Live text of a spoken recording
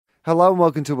Hello and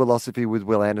welcome to Philosophy with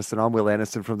Will Anderson. I'm Will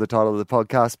Anderson from the title of the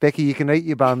podcast. Becky, you can eat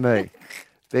your bun me.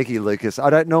 Becky Lucas. I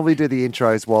don't normally do the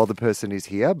intros while the person is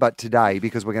here, but today,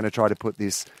 because we're going to try to put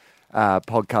this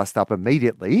podcast up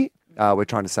immediately, we're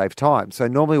trying to save time. So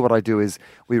normally what I do is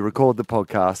we record the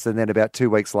podcast and then about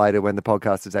 2 weeks later when the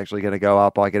podcast is actually going to go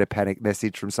up, I get a panic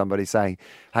message from somebody saying,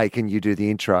 hey, can you do the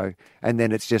intro? And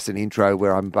then it's just an intro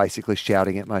where I'm basically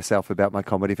shouting at myself about my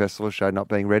comedy festival show not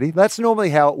being ready. That's normally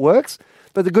how it works.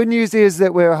 But the good news is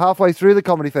that we're halfway through the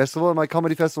comedy festival and my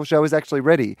comedy festival show is actually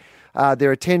ready. There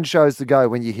are 10 shows to go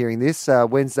when you're hearing this.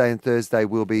 Wednesday and Thursday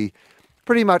will be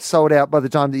pretty much sold out by the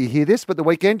time that you hear this, but the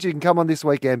weekend, you can come on this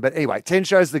weekend. But anyway, 10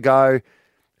 shows to go,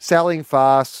 selling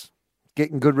fast,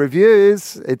 getting good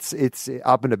reviews. It's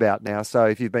up and about now. So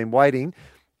if you've been waiting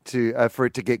for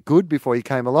it to get good before you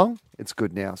came along, it's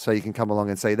good now. So you can come along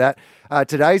and see that.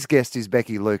 Today's guest is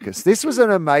Becky Lucas. This was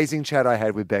an amazing chat I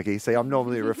had with Becky. See, I'm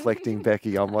normally reflecting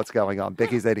Becky on what's going on.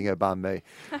 Becky's eating her banh mi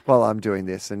while I'm doing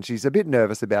this, and she's a bit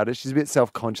nervous about it. She's a bit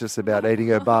self-conscious about eating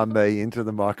her banh mi into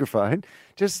the microphone.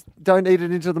 Just don't eat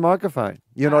it into the microphone.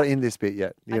 You're not in this bit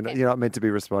yet. You're not meant to be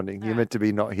responding. You're meant to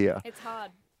be not here. It's hard.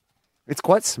 It's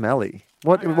quite smelly.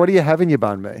 What do you have in your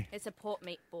banh mi? It's a pork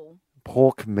meatball.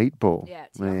 Pork meatball. Yeah,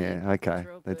 it's yummy. Yeah, okay.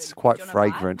 It's It's real quite good. Do you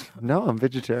wanna fragrant. No, I'm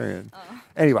vegetarian. Oh.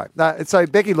 Anyway, so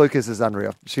Becky Lucas is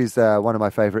unreal. She's one of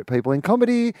my favourite people in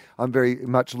comedy. I'm very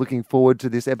much looking forward to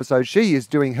this episode. She is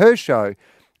doing her show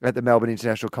at the Melbourne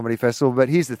International Comedy Festival. But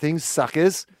here's the thing,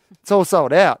 suckers. It's all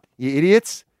sold out, you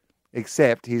idiots.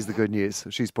 Except, here's the good news.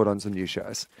 She's put on some new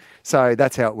shows. So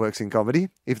that's how it works in comedy.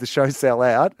 If the shows sell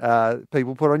out,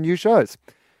 people put on new shows.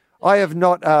 I have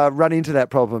not run into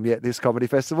that problem yet this comedy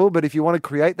festival, but if you want to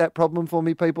create that problem for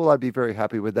me, people, I'd be very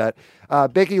happy with that.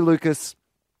 Becky Lucas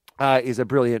is a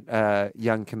brilliant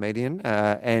young comedian,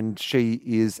 and she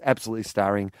is absolutely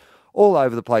starring all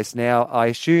over the place now. I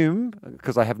assume,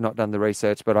 because I have not done the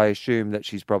research, but I assume that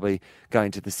she's probably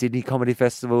going to the Sydney Comedy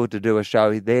Festival to do a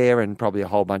show there and probably a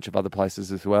whole bunch of other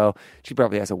places as well. She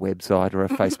probably has a website or a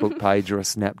Facebook page or a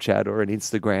Snapchat or an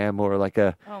Instagram or like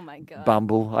a Oh my God.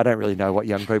 Bumble. I don't really know what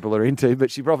young people are into, but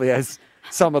she probably has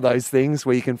some of those things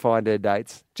where you can find her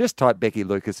dates. Just type Becky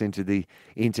Lucas into the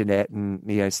internet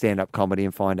and stand-up comedy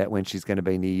and find out when she's going to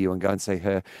be near you and go and see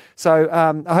her. So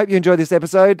I hope you enjoyed this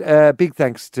episode. Big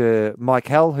thanks to Mike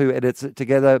Hell, who edits it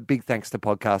together. Big thanks to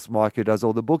Podcast Mike, who does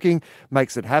all the booking,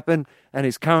 makes it happen, and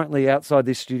is currently outside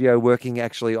this studio working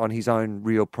actually on his own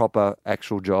real proper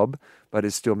actual job, but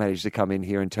has still managed to come in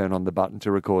here and turn on the button to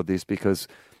record this because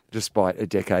despite a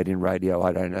decade in radio,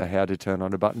 I don't know how to turn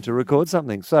on a button to record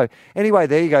something. So anyway,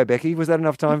 there you go, Becky. Was that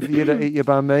enough time for you to eat your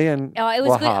banh mi? And It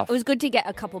was good. half? It was good to get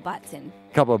a couple bites in.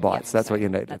 Couple of bites. Yep, That's so what you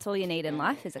need. That's all you need in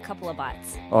life is a couple of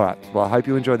bites. All right. Well, I hope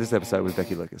you enjoyed this episode with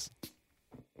Becky Lucas.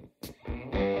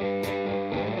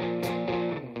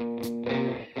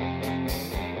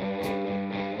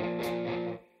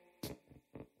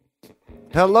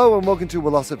 Hello and welcome to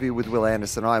Philosophy with Will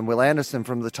Anderson. I'm Will Anderson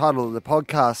from the title of the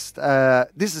podcast.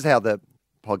 This is how the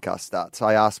podcast starts.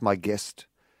 I ask my guest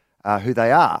who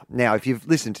they are. Now, if you've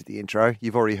listened to the intro,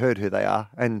 you've already heard who they are.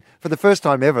 And for the first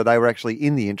time ever, they were actually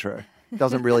in the intro.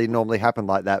 Doesn't really normally happen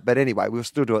like that. But anyway, we'll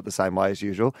still do it the same way as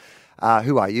usual.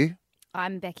 Who are you?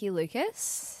 I'm Becky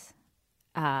Lucas.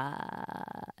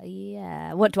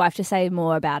 Yeah. What do I have to say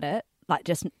more about it? Like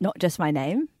not just my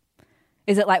name?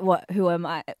 Is it like what? Who am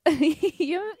I? Are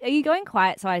you going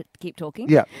quiet so I keep talking?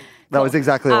 Yeah, that was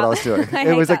exactly what I was doing. I It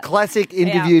hate was a that. classic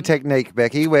interview technique,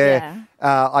 Becky, where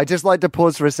I just like to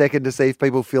pause for a second to see if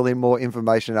people fill in more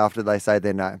information after they say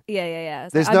their name. Yeah.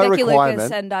 So There's I'm no Becky requirement.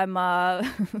 Lucas and I'm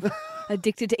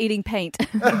addicted to eating paint.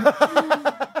 You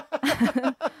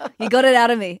got it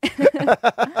out of me.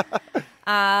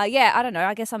 Yeah, I don't know.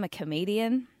 I guess I'm a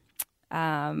comedian.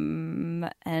 And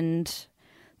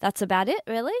that's about it,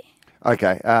 really.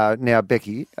 Okay. Now,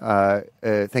 Becky,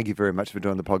 thank you very much for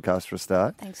doing the podcast for a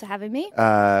start. Thanks for having me.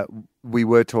 We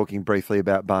were talking briefly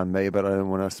about banh mi, but I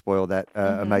don't want to spoil that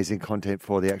amazing content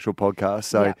for the actual podcast.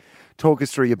 So talk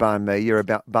us through your banh mi. You're a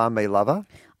banh mi lover?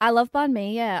 I love banh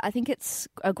mi, yeah. I think it's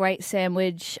a great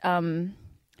sandwich.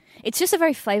 It's just a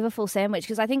very flavorful sandwich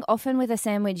because I think often with a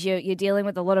sandwich you're dealing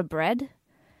with a lot of bread.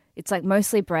 It's like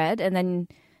mostly bread and then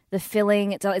the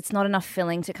filling, it's not enough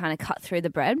filling to kind of cut through the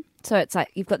bread. So it's like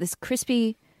you've got this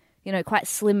crispy, quite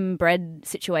slim bread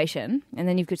situation. And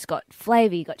then you've just got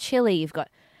flavour, you've got chili, you've got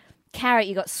carrot,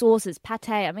 you've got sauces, pate.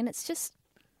 I mean, it's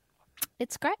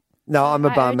great. No, I'm a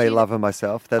I banh urge mi you- lover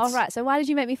myself. That's All right. So why did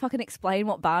you make me fucking explain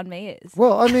what banh mi is?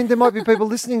 Well, I mean, there might be people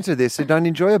listening to this who don't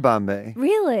enjoy a banh mi.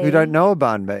 Really? Who don't know a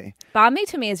banh mi. Banh mi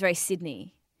to me is very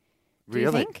Sydney. Do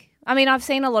Really? you think? I mean, I've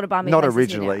seen a lot of banh mi Not places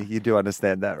originally. here now. You do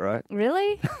understand that, right?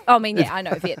 Really? Oh, I mean, yeah, I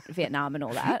know Vietnam and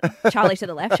all that. Charlie to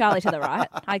the left, Charlie to the right.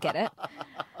 I get it.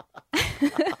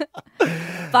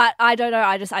 But I don't know.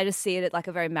 I just see it as like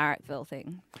a very Marrickville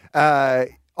thing. I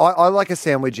like a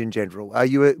sandwich in general.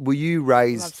 Were you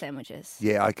raised? Love sandwiches.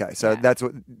 Yeah, okay. So Yeah.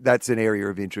 that's an area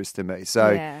of interest to me. So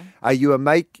Yeah. are you a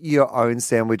make your own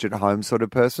sandwich at home sort of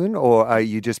person, or are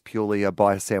you just purely a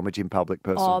buy a sandwich in public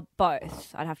person? Or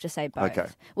both. I'd have to say both. Okay.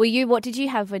 What did you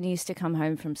have when you used to come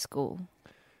home from school?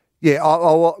 Yeah,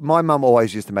 my mum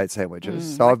always used to make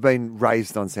sandwiches. So I've been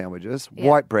raised on sandwiches. Yeah.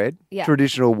 White bread, Yeah.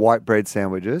 traditional white bread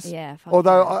sandwiches. Yeah. fuck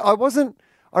Although yeah. I wasn't,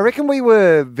 I reckon we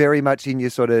were very much in your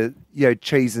sort of,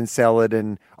 cheese and salad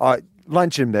and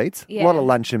luncheon meats. A lot Yeah. of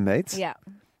luncheon meats. Yeah.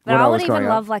 when But I I was would growing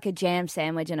even up. love like a jam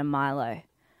sandwich and a Milo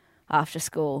after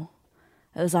school.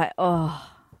 It was like, oh,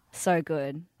 so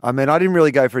good. I mean, I didn't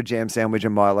really go for a jam sandwich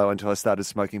and Milo until I started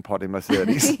smoking pot in my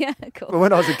 30s. Yeah, But cool.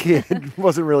 when I was a kid, it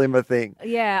wasn't really my thing.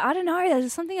 Yeah, I don't know.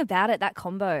 There's something about it, that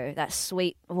combo, that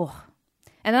sweet. Oh.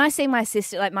 And then I see my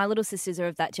sister, like my little sisters are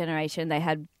of that generation. They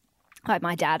had, like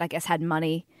my dad, I guess, had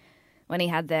money when he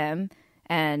had them,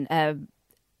 and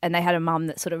they had a mum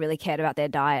that sort of really cared about their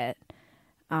diet.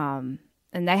 And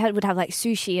they would have like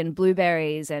sushi and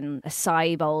blueberries and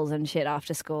acai bowls and shit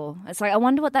after school. It's like, I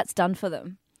wonder what that's done for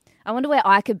them. I wonder where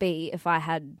I could be if I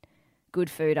had good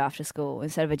food after school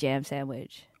instead of a jam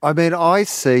sandwich. I mean, I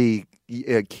see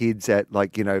kids at at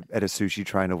a sushi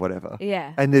train or whatever.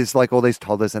 Yeah. And there's like all these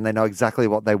toddlers and they know exactly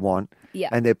what they want. Yeah.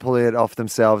 And they're pulling it off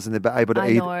themselves and they're able to I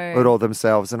eat know. it all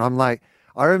themselves. And I'm like,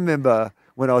 I remember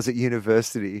when I was at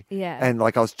university Yeah. and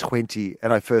like I was 20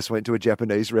 and I first went to a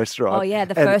Japanese restaurant. Oh, yeah,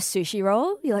 the and- first sushi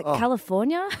roll. You're like,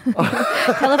 California?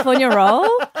 California roll?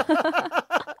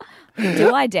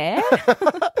 Do I dare?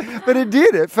 But it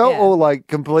did. It felt Yeah. all like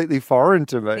completely foreign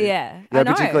to me. Yeah, I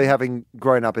know. particularly having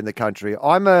grown up in the country.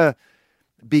 I'm a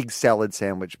big salad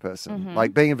sandwich person. Mm-hmm.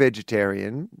 Like being a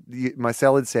vegetarian, my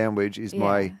salad sandwich is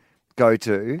my Yeah.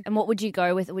 go-to. And what would you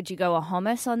go with? Would you go a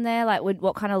hummus on there? Like,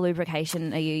 what kind of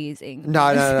lubrication are you using? No.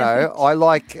 I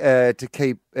like to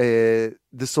keep the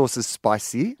sauces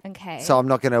spicy. Okay. So I'm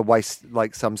not going to waste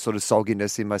like some sort of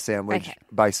sogginess in my sandwich Okay.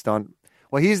 based on.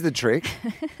 Well, here's the trick.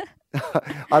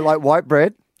 I like white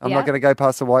bread. I'm Yeah. not going to go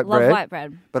past the white Love bread. white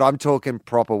bread. But I'm talking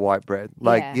proper white bread.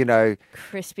 Like, Yeah.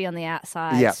 Crispy on the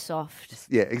outside, Yeah. soft.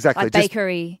 yeah, exactly. Like Just-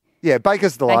 bakery. Yeah,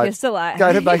 Baker's Delight. Baker's Delight.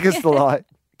 Go to Baker's Delight.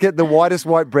 Get the whitest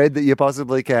white bread that you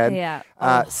possibly can. Yeah.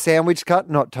 Sandwich cut,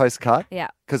 not toast cut. Yeah.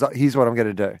 Because here's what I'm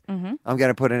going to do. Mm-hmm. I'm going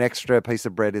to put an extra piece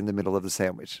of bread in the middle of the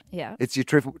sandwich. Yeah. It's your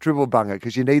triple bunger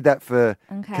because you need that for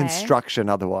Okay. construction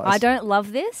otherwise. I don't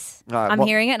love this. No, I'm what-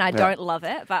 hearing it and I yeah. don't love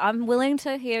it, but I'm willing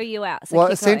to hear you out. So Well,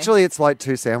 keep essentially, it's like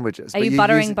two sandwiches. going. Are but you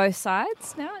buttering use- both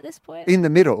sides now at this point? in the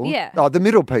middle? Yeah. Oh, the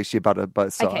middle piece you butter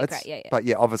both sides. Okay, great. Yeah. But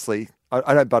yeah, obviously,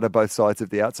 I don't butter both sides of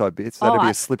the outside bits. That'd be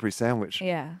I- a slippery sandwich.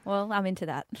 Yeah. Well, I'm into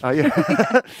that. Oh,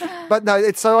 yeah. But no,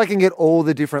 it's so I can get all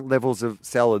the different levels of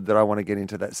salad that I want to get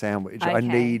into that sandwich. I Okay.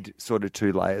 need sort of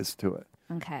 2 layers to it.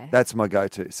 Okay. That's my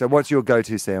go-to. So what's your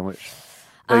go-to sandwich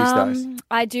these days?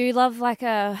 I do love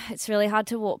it's really hard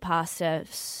to walk past I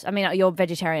mean, you're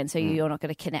vegetarian, so Mm. you're not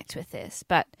going to connect with this,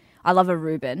 but I love a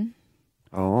Reuben.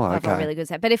 Oh, I love a okay. really good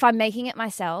set. But if I'm making it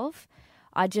myself,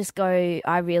 I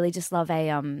really just love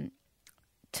a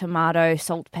tomato,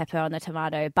 salt, pepper on the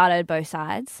tomato, buttered both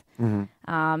sides,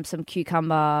 Mm-hmm. some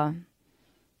cucumber,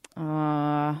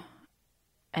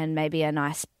 and maybe a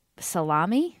nice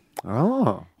salami.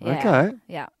 Oh, Yeah. okay.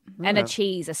 Yeah. And a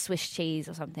cheese, a Swiss cheese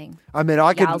or something. I mean,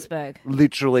 I could Jarlsberg.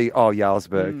 literally. Oh,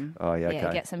 Jarlsberg. Oh, yeah. Okay.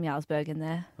 Yeah, get some Jarlsberg in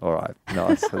there. All right.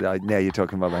 Nice. Now you're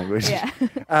talking my language. Yeah.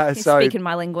 So Speaking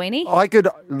my linguine. I could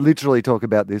literally talk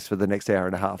about this for the next hour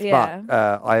and a half. Yeah. But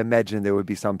I imagine there would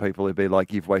be some people who'd be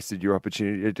like, "You've wasted your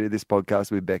opportunity to do this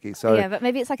podcast with Becky." So Yeah, but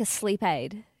maybe it's like a sleep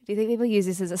aid. Do you think people use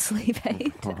this as a sleep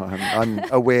aid? I'm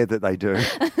aware that they do,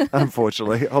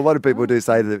 unfortunately. A lot of people do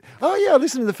say that, oh, yeah, I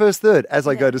listen to the first third as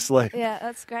I go to sleep. Yeah,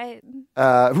 that's great.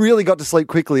 Really got to sleep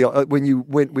quickly when you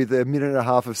went with a minute and a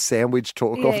half of sandwich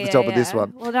talk off the top of this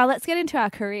one. Well, now let's get into our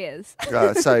careers.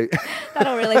 So,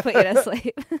 That'll really put you to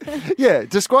sleep. yeah,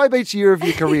 describe each year of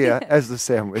your career as the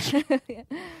sandwich.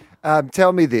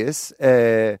 Tell me this.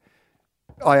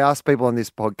 I ask people on this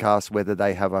podcast whether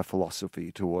they have a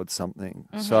philosophy towards something.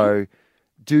 Mm-hmm. So,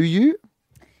 do you?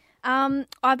 I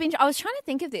was trying to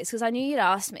think of this because I knew you'd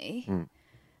ask me. Mm.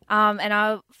 And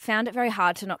I found it very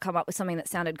hard to not come up with something that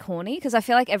sounded corny because I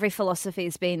feel like every philosophy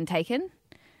has been taken.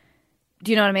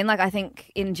 Do you know what I mean? Like, I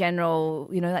think in general,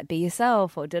 like be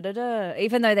yourself or da-da-da,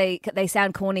 even though they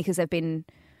sound corny because they've been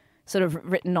sort of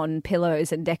written on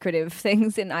pillows and decorative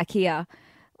things in IKEA.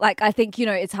 like, I think,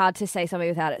 it's hard to say something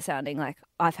without it sounding like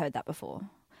I've heard that before.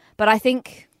 But I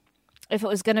think if it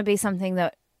was going to be something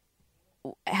that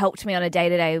helped me on a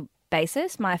day-to-day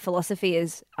basis, my philosophy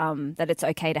is that it's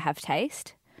okay to have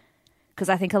taste. Because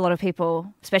I think a lot of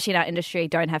people, especially in our industry,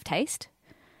 don't have taste.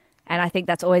 And I think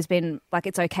that's always been, like,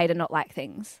 it's okay to not like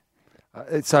things.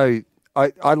 So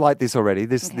I like this already.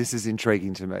 This is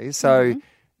intriguing to me. So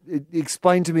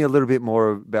explain to me a little bit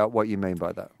more about what you mean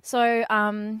by that. So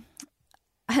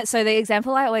so the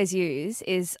example I always use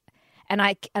is, and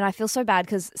I feel so bad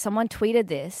because someone tweeted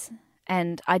this,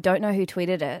 and I don't know who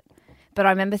tweeted it, but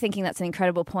I remember thinking that's an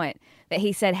incredible point, that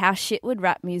he said, how shit would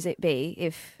rap music be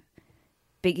if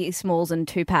Biggie Smalls and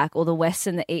Tupac, or the West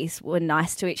and the East, were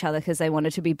nice to each other because they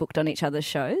wanted to be booked on each other's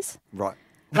shows? Right.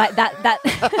 Like that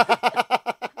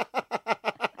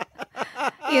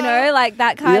like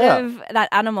that kind of, that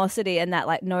animosity and that,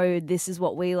 like, no, this is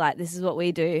what we like, this is what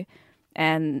we do.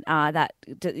 And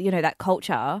that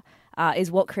culture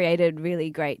is what created really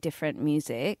great different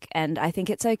music. And I think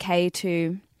it's okay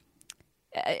to,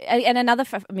 and another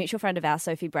mutual friend of ours,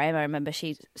 Sophie Brame, I remember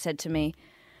she said to me,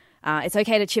 it's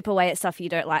okay to chip away at stuff you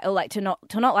don't like, or like to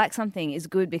not like something is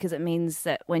good, because it means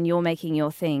that when you're making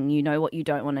your thing, you know what you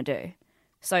don't want to do.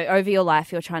 So over your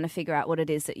life, you're trying to figure out what it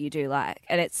is that you do like.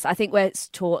 And I think where it's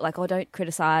taught, like, oh, don't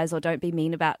criticize or don't be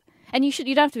mean about, and you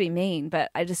don't have to be mean,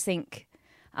 but I just think,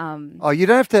 you don't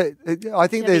have to, I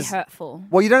think there's hurtful.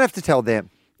 Well, you don't have to tell them.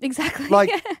 Exactly.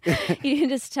 Like, you can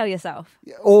just tell yourself.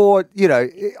 Or,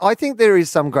 I think there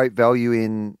is some great value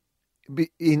in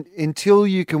until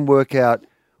you can work out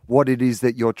what it is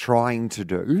that you're trying to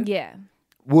do. Yeah.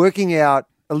 Working out,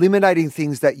 eliminating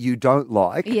things that you don't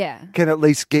like can at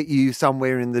least get you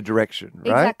somewhere in the direction, right?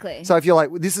 Exactly. So if you're like,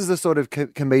 this is the sort of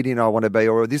comedian I want to be,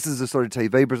 or this is the sort of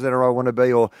TV presenter I want to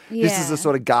be, or this is the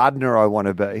sort of gardener I want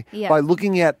to be, by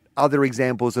looking at other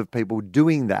examples of people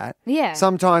doing that,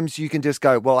 sometimes you can just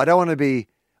go, well, I don't want to be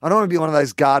one of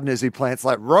those gardeners who plants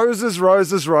like roses,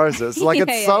 roses, roses. Like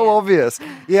it's so obvious.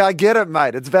 Yeah, I get it,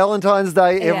 mate. It's Valentine's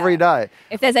Day every day.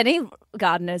 If there's any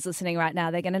gardeners listening right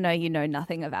now, they're going to know you know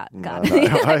nothing about gardening.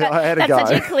 No. I had a That's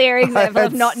such a clear example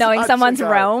of not knowing someone's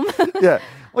realm. Yeah.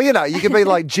 Well, you can be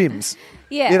like Jim's.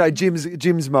 Yeah.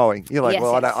 Jim's mowing. You're like,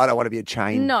 I don't want to be a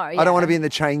chain. No. I don't want to be in the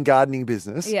chain gardening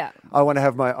business. Yeah. I want to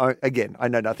have my own. Again, I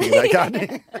know nothing about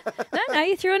gardening. No,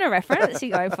 you threw in a reference.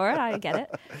 You go for it. I get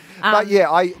it. But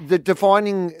the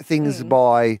defining things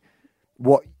by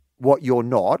what you're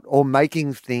not, or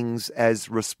making things as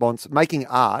making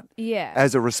art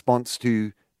as a response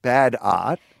to bad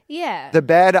art. Yeah. The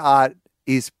bad art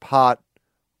is part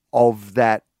of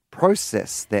that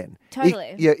process then.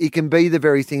 Totally. It can be the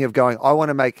very thing of going, I want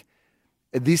to make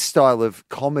this style of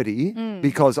comedy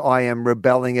because I am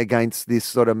rebelling against this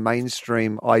sort of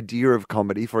mainstream idea of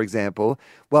comedy, for example.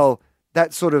 Well,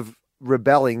 that sort of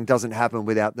rebelling doesn't happen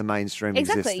without the mainstream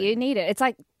existing. You need it. It's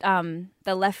like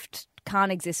the left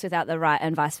can't exist without the right,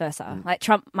 and vice versa. Like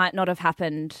Trump might not have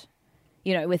happened,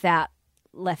 without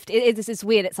left. It's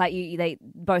weird. It's like they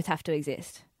both have to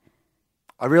exist.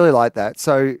 I really like that.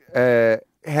 So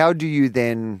how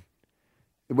does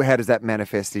that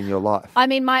manifest in your life? I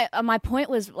mean, my point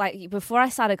was, like, before I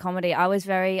started comedy, I was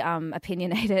very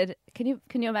opinionated. Can you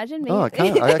imagine me? Oh, I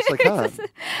can't. I actually can't.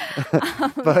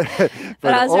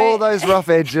 but all those rough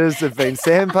edges have been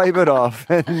sandpapered off,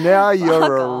 and now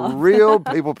you're a real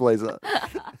people pleaser.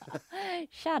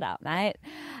 Shut up, mate.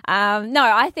 No,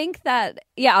 I think that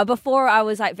before I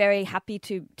was like very happy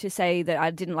to say that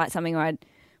I didn't like something, or I'd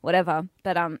whatever.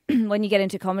 But when you get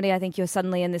into comedy, I think you're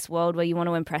suddenly in this world where you want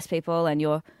to impress people, and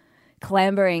you're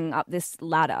clambering up this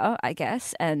ladder, I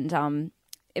guess. And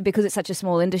because it's such a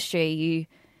small industry,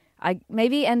 I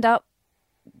maybe end up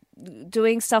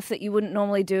doing stuff that you wouldn't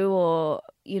normally do, or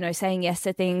saying yes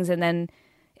to things, and then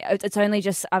I've only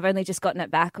just gotten it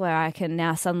back where I can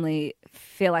now suddenly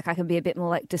feel like I can be a bit more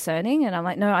like discerning, and I'm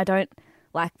like, no, I don't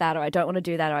like that, or I don't want to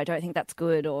do that, or I don't think that's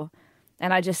good,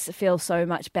 and I just feel so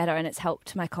much better, and it's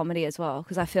helped my comedy as well,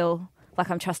 because I feel like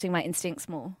I'm trusting my instincts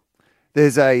more.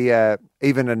 There's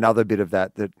even another bit of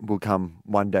that will come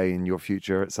one day in your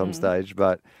future at some stage,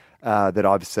 but that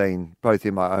I've seen both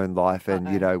in my own life and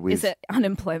with is it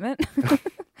unemployment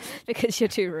because you're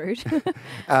too rude?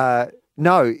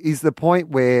 No, is the point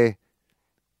where,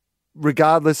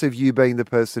 regardless of you being the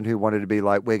person who wanted to be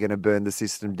like, we're going to burn the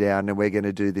system down and we're going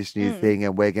to do this new thing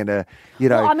and we're going to,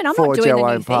 forge our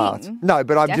own path. No,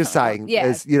 but I'm just saying,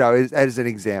 as an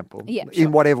example,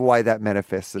 in whatever way that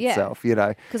manifests itself,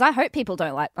 Because I hope people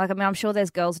don't I'm sure there's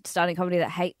girls starting comedy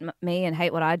that hate me and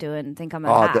hate what I do and think I'm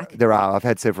a hack. There are. I've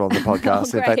had several on the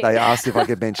podcast. In fact, they asked if I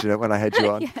could mention it when I had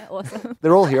you on. Yeah, awesome.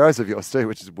 They're all heroes of yours too,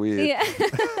 which is weird. Yeah.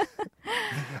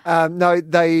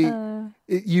 No,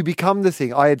 you become the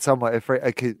thing. I had someone,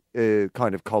 a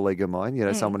kind of colleague of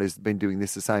mine, someone who's been doing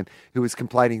this the same, who was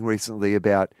complaining recently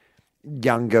about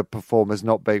younger performers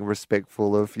not being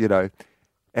respectful of,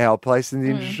 our place in the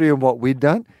industry and what we'd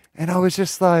done. And I was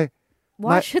just like,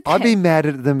 why should they? I'd be mad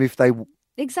at them if they...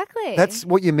 Exactly. That's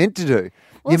what you're meant to do.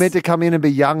 You're meant to come in and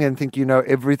be young and think you know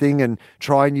everything and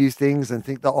try new things and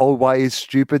think the old way is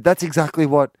stupid. That's exactly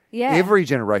what every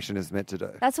generation is meant to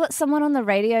do. That's what someone on the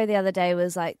radio the other day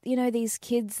was like, these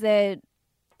kids, they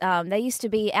used to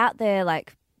be out there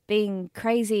like being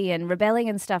crazy and rebelling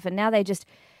and stuff, and now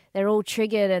they're all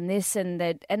triggered and this and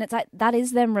that, and it's like that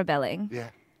is them rebelling. Yeah.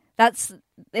 That's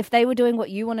if they were doing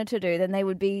what you wanted to do, then they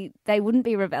wouldn't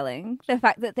be rebelling. The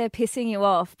fact that they're pissing you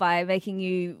off by making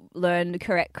you learn the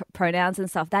correct pronouns and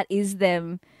stuff, that is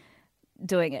them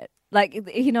doing it. Like, does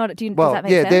that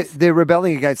make sense? They're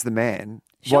rebelling against the man.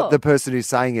 Sure. What the person who's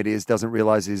saying it doesn't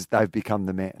realize is they've become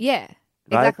the man. Yeah.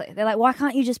 Right? Exactly. They're like, why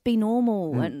can't you just be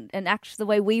normal and act the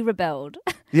way we rebelled?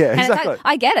 Yeah, and exactly.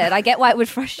 I get it. I get why it would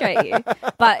frustrate you.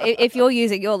 But if you're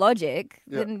using your logic,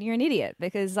 then you're an idiot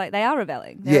because like they are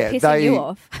rebelling. They're pissing you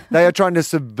off. They are trying to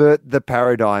subvert the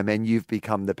paradigm and you've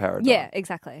become the paradigm. Yeah,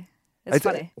 exactly. It's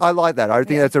funny. I like that. I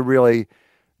think that's a really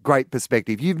great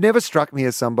perspective. You've never struck me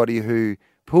as somebody who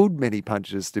pulled many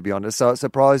punches, to be honest. So it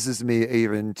surprises me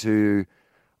even to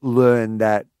learn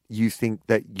that you think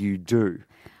that you do.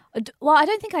 Well, I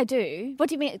don't think I do. What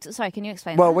do you mean? Sorry, can you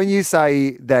explain Well, that? when you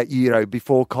say that,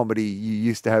 before comedy, you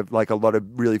used to have like a lot of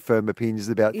really firm opinions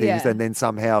about things, and then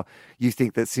somehow you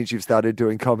think that since you've started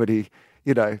doing comedy,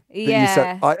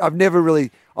 I've never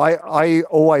really, I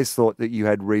always thought that you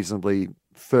had reasonably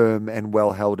firm and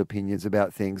well-held opinions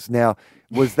about things. Now,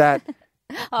 was that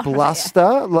bluster?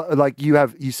 Yeah. Like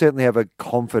you certainly have a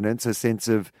confidence, a sense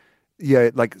of,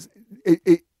 like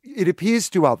it appears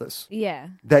to others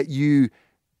that you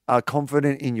are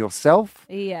confident in yourself,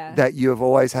 that you have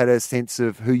always had a sense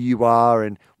of who you are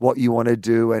and what you want to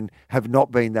do and have not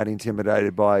been that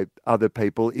intimidated by other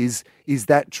people. Is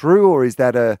that true, or is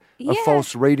that a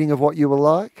false reading of what you were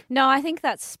like? No, I think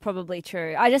that's probably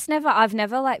true. I've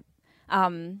never like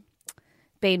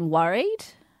been worried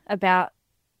about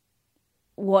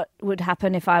what would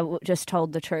happen if I just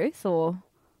told the truth or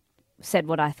said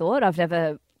what I thought. I've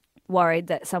never worried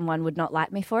that someone would not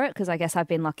like me for it because I guess I've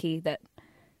been lucky that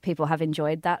people have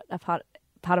enjoyed that part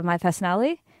of my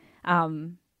personality.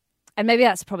 And maybe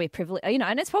that's probably privilege,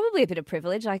 and it's probably a bit of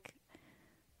privilege. Like,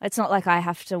 it's not like I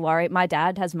have to worry. My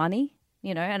dad has money,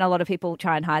 and a lot of people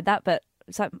try and hide that. But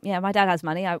it's like, my dad has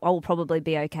money. I will probably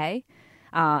be okay.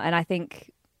 And I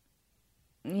think,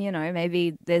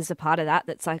 maybe there's a part of that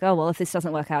that's like, oh, well, if this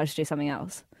doesn't work out, I'll just do something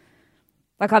else.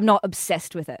 Like, I'm not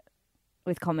obsessed with it,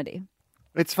 with comedy.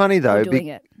 It's funny though. Doing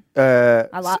it.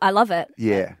 I love it.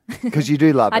 Yeah, because you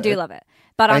do love it. I do love it,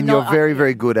 but you're very,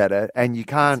 very good at it, and you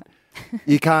can't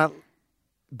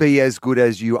be as good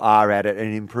as you are at it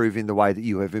and improve in the way that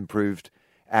you have improved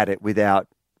at it without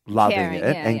loving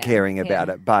it and caring about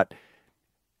it. But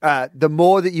the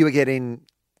more that you are getting,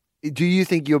 do you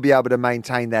think you'll be able to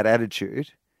maintain that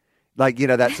attitude? Like,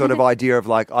 that sort of idea of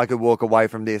like, I could walk away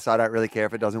from this. I don't really care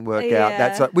if it doesn't work out.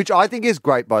 That's which I think is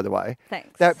great, by the way.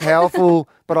 Thanks. That powerful,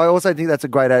 but I also think that's a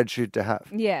great attitude to have.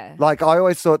 Yeah. Like, I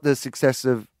always thought the success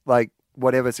of like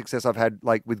whatever success I've had,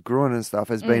 like with Gruen and stuff,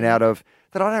 has been out of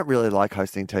that I don't really like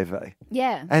hosting TV.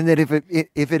 Yeah. And that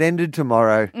if it ended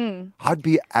tomorrow, I'd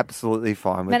be absolutely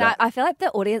fine with that. I feel like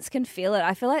the audience can feel it.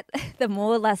 I feel like the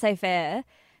more laissez-faire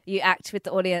you act with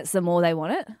the audience, the more they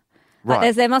want it. Right.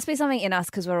 Like there must be something in us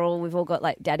because we've all got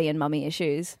like daddy and mummy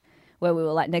issues where we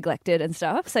were like neglected and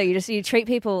stuff. So you treat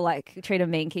people like treat them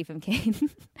mean, keep them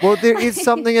keen. Well, there is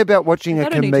something about watching a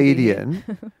comedian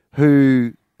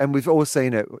who, and we've all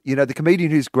seen it, the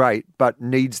comedian who's great but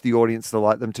needs the audience to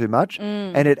like them too much,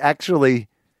 and it actually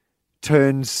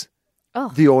turns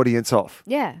the audience off.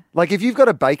 Yeah. Like if you've got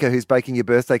a baker who's baking your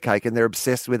birthday cake and they're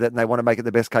obsessed with it and they want to make it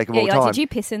the best cake of all time. Like, did you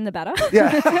piss in the batter?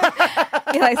 Yeah.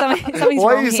 You're like, something's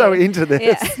why wrong are you here. so into this?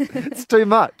 Yeah. It's too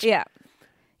much. Yeah.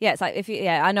 Yeah, it's like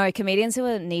I know comedians who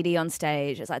are needy on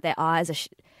stage. It's like their eyes are,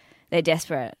 they're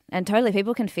desperate, and totally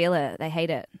people can feel it. They hate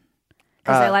it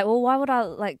because they're like, well, why would I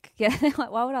like? Yeah,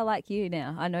 like why would I like you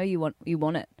now? I know you want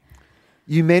it.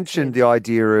 You mentioned the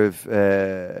idea of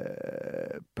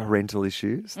parental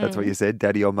issues. That's what you said,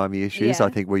 daddy or mummy issues, Yeah. I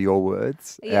think were your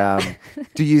words. Yeah.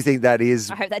 Do you think that is...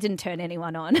 I hope that didn't turn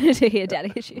anyone on to hear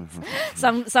daddy issues.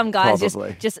 Some guys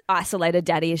just isolated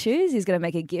daddy issues. He's going to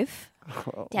make a GIF.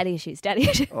 Daddy issues.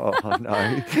 Oh,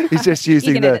 no. He's just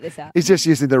using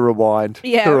the rewind.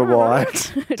 Yeah. The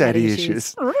rewind. Daddy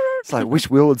issues. It's like, I wish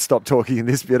Will would stop talking in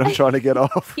this bit. I'm trying to get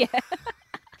off. Yeah.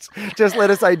 Just let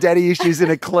us say daddy issues in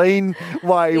a clean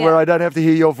way where I don't have to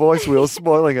hear your voice, Will,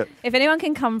 spoiling it. If anyone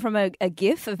can come from a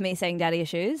gif of me saying daddy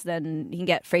issues, then you can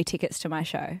get free tickets to my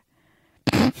show.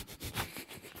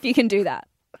 You can do that.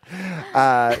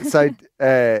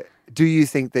 Do you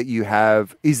think that you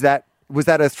have, was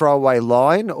that a throwaway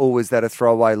line or was that a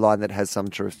throwaway line that has some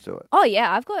truth to it? Oh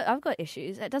yeah, I've got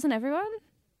issues. Doesn't everyone?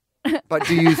 But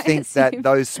do you think that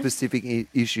those specific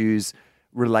issues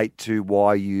relate to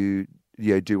why you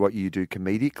do what you do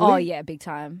comedically? Oh yeah, big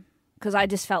time. Because I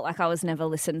just felt like I was never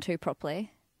listened to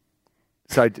properly.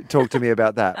 So talk to me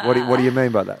about that. What do you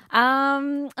mean by that? I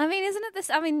mean, isn't it this?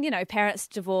 I mean, parents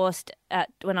divorced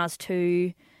when I was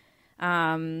 2.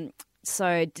 So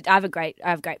I have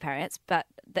great parents, but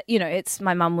it's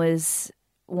my mum was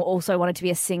also wanted to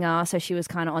be a singer, so she was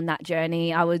kind of on that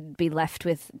journey. I would be left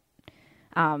with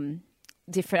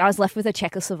different. I was left with a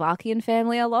Czechoslovakian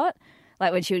family a lot,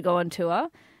 like when she would go on tour,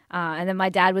 and then my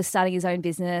dad was starting his own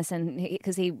business, and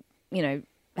because he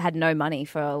had no money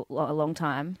for a long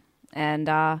time, and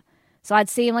so I'd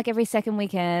see him like every second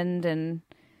weekend,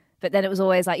 but then it was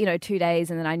always like 2 days,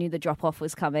 and then I knew the drop off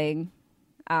was coming.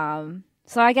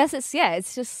 So I guess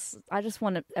it's just I just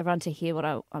want everyone to hear what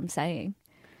I'm saying.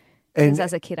 Because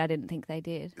as a kid, I didn't think they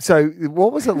did. So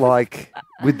what was it like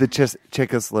with the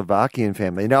Czechoslovakian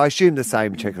family? Now, I assume the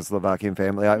same Czechoslovakian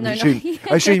family. I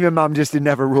assume your mum just didn't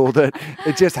have a rule that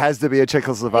it just has to be a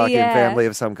Czechoslovakian family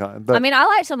of some kind. But I mean, I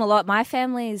liked them a lot. My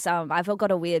family's, I've got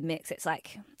a weird mix. It's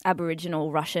like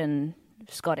Aboriginal, Russian,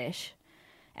 Scottish.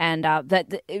 And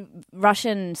the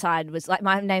Russian side was like,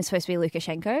 my name's supposed to be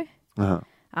Lukashenko. Uh-huh.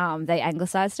 They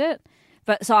anglicised it.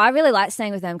 But so I really liked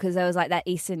staying with them because there was like that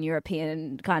Eastern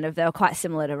European kind of, they were quite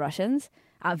similar to Russians,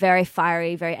 very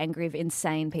fiery, very angry,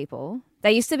 insane people.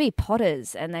 They used to be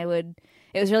potters and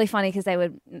it was really funny because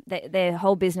their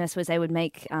whole business was they would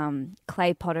make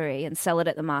clay pottery and sell it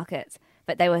at the markets.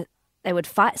 But they would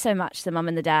fight so much, the mum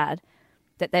and the dad,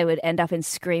 that they would end up in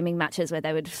screaming matches where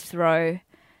they would throw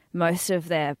most of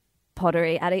their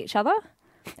pottery at each other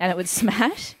and it would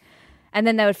smash. And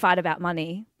then they would fight about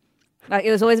money. Like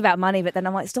it was always about money, but then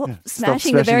I'm like, stop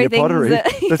smashing the very things pottery,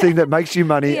 the thing that makes you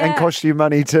money and costs you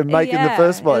money to make in the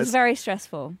first place. It was very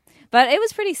stressful, but it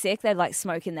was pretty sick. They'd like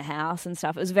smoke in the house and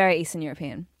stuff. It was very Eastern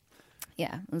European.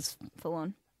 Yeah, it was full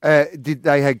on. Did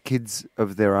they have kids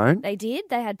of their own? They did.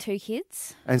 They had 2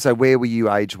 kids. And so where were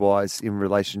you age-wise in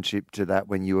relationship to that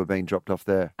when you were being dropped off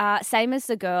there? Same as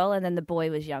the girl, and then the boy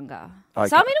was younger. Okay.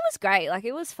 So, I mean, it was great. Like,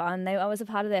 it was fun. I was a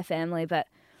part of their family, but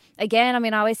again, I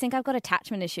mean, I always think I've got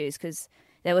attachment issues because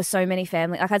there were so many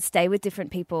family. Like I'd stay with different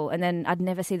people and then I'd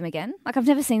never see them again. Like I've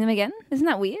never seen them again. Isn't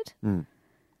that weird? Mm.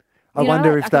 I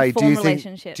wonder if they do.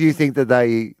 You think that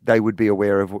they would be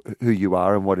aware of who you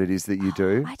are and what it is that you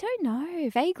do? I don't know.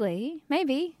 Vaguely,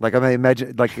 maybe. Like I mean,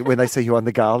 imagine like when they see you on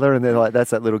the gala and they're like,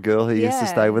 "That's that little girl who used to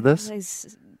stay with us."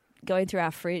 He's going through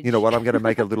our fridge. You know what? I'm going to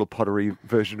make a little pottery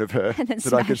version of her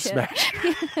that I could smash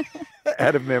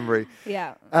out of memory.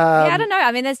 Yeah. I don't know.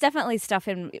 I mean, there's definitely stuff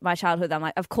in my childhood that I'm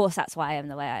like, of course that's why I am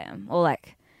the way I am. Or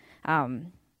like,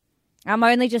 I'm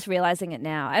only just realizing it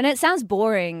now. And it sounds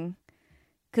boring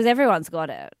because everyone's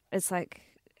got it. It's like,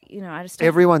 I just don't...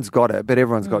 Everyone's got it, but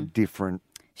everyone's got different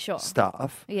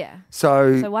stuff. Yeah.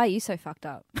 So why are you so fucked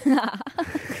up? Come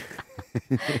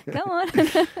on.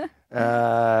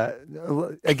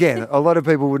 Again, a lot of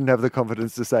people wouldn't have the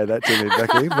confidence to say that to me,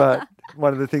 Becky, but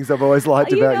one of the things I've always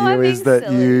liked about you is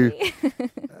that you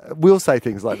will say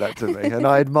things like that to me, and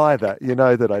I admire that. You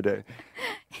know that I do.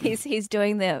 He's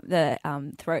doing the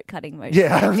throat cutting motion.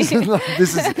 Yeah,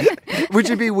 this is which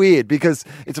would be weird because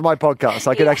it's my podcast.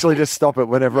 I could actually just stop it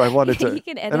whenever I wanted to. You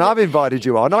can edit and I've invited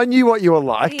you on. I knew what you were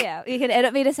like. Yeah, you can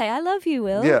edit me to say I love you,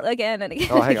 Will. Yeah. Again and again.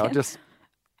 Oh, hang on, just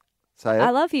say it. I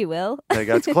love you, Will. There you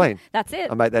go. It's clean. That's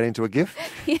it. I make that into a GIF.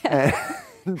 Yeah.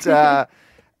 And,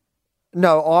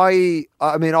 no, I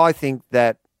mean, I think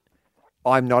that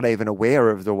I'm not even aware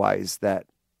of the ways that.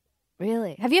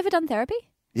 Really? Have you ever done therapy?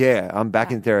 Yeah, I'm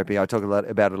back in therapy. I talk about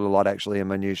it a lot actually in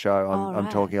my new show. I'm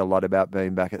talking a lot about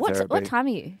being back at therapy. What time are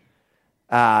you?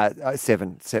 6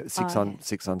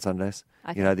 on Sundays.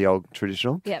 Okay. The old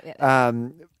traditional. Yeah.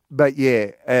 But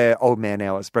yeah, old man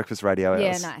hours, breakfast radio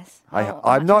hours. Yeah, nice.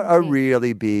 I'm not a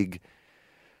really big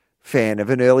fan of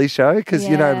an early show because,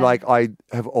 like I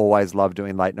have always loved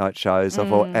doing late night shows.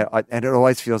 And it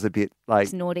always feels a bit like...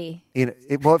 It's naughty.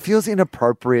 It feels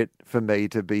inappropriate for me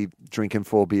to be drinking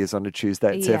 4 beers on a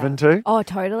Tuesday at 7 too. Oh,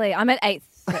 totally. I'm at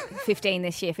 8:15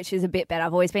 this year, which is a bit better.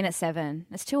 I've always been at 7.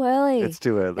 It's too early. It's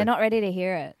too early. They're not ready to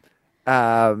hear it.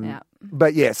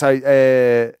 But yeah, so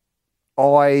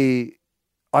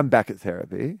I'm back at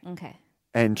therapy. Okay.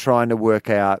 and trying to work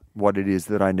out what it is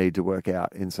that I need to work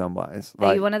out in some ways.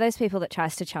 Are you one of those people that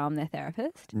tries to charm their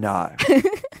therapist? No,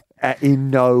 in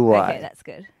no way. Okay, that's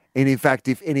good. And in fact,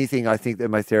 if anything, I think that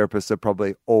my therapists are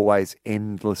probably always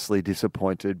endlessly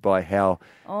disappointed by how.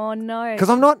 Oh, no. Because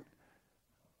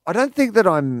I don't think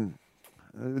that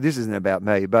this isn't about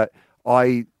me, but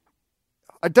I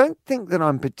don't think that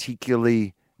I'm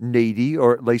particularly needy,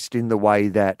 or at least in the way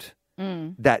that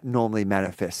that normally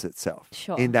manifests itself.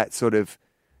 Sure. In that sort of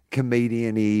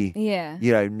comedian-y,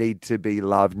 need to be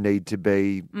loved, need to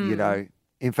be,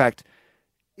 in fact,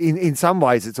 in some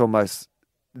ways it's almost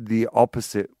the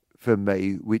opposite for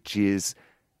me, which is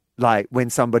like when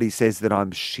somebody says that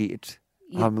I'm shit,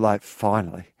 I'm like,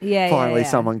 finally,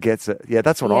 someone gets it. Yeah,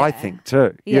 that's what I think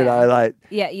too. Yeah.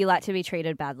 You like to be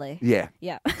treated badly. Yeah.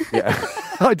 Yeah. Yeah.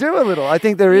 I do a little. I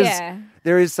think there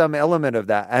is some element of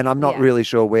that, and I'm not really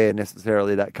sure where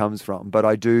necessarily that comes from, but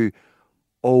I do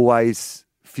always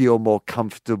feel more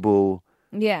comfortable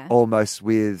almost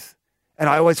with, and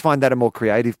I always find that a more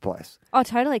creative place. Oh,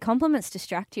 totally. Compliments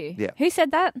distract you. Yeah. Who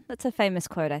said that? That's a famous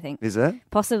quote, I think. Is it?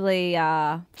 Possibly,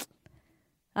 I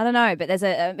don't know, but there's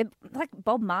like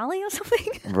Bob Marley or something.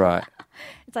 Right.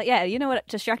 It's like, you know what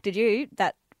distracted you?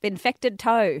 That infected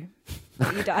toe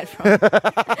that you died from.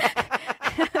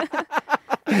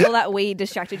 All that weed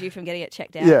distracted you from getting it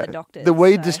checked out at the doctor. The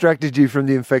weed distracted you from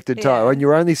the infected toe, and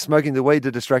you're only smoking the weed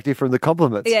to distract you from the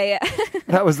compliments. Yeah.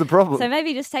 That was the problem. So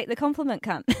maybe just take the compliment,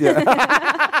 cunt. Yeah.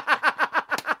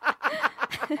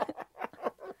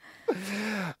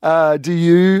 Do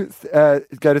you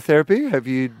go to therapy? Have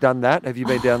you done that? Have you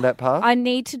been down that path? I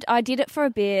did it for a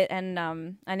bit, and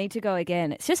I need to go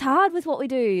again. It's just hard with what we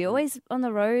do. You're always on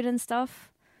the road and stuff.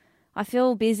 I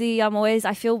feel busy.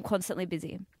 I feel constantly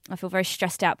busy. I feel very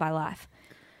stressed out by life.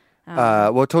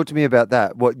 Well, talk to me about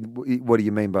that. What do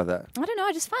you mean by that? I don't know.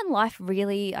 I just find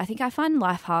I find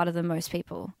life harder than most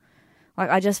people. Like,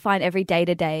 I just find every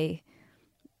day-to-day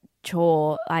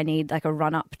chore, I need like a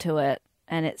run-up to it,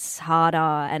 and it's harder.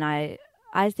 And I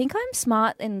think I'm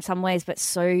smart in some ways, but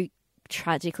so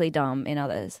tragically dumb in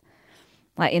others.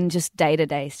 Like, in just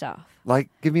day-to-day stuff. Like,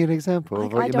 give me an example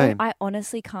of what you mean. I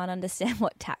honestly can't understand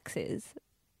what tax is.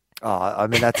 Oh, I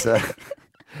mean, it's a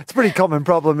pretty common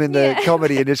problem in the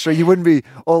comedy industry. You wouldn't be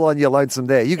all on your lonesome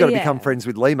there. You've got to become friends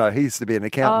with Limo. He used to be an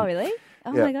accountant. Oh, really?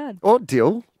 Oh, my God. Or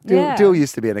Dill. Dill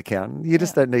used to be an accountant. You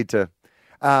just don't need to.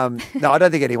 No, I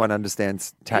don't think anyone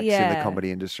understands tax in the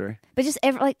comedy industry. But just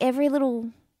every little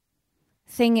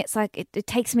thing, it's like it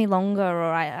takes me longer,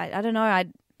 or I don't know.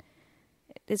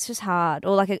 It's just hard.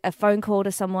 Or like a phone call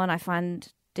to someone I find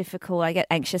difficult. I get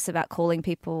anxious about calling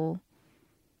people.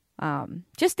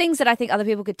 Just things that I think other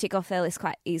people could tick off their list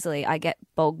quite easily, I get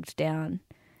bogged down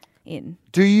in.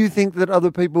 Do you think that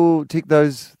other people tick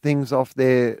those things off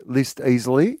their list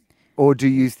easily? Or do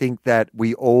you think that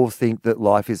we all think that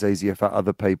life is easier for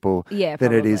other people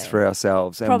than it is for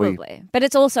ourselves? And probably. But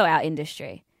it's also our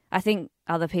industry. I think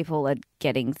other people are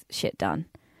getting shit done.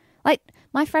 Like,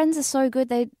 my friends are so good.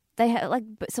 They have, like,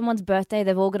 someone's birthday,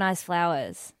 they've organised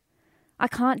flowers. I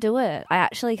can't do it. I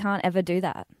actually can't ever do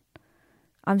that.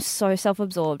 I'm so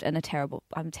self-absorbed and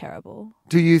I'm terrible.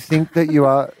 Do you think that you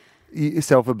are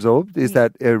self-absorbed? Is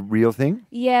that a real thing?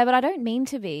 Yeah, but I don't mean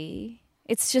to be.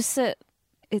 It's just that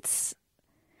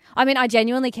I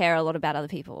genuinely care a lot about other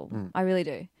people. I really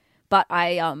do. But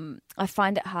I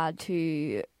find it hard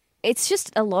to, it's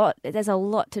just a lot. There's a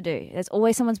lot to do. There's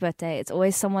always someone's birthday. It's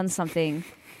always someone's something.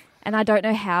 And I don't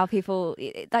know how people,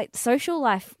 like, social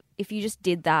life, if you just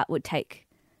did that,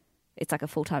 it's like a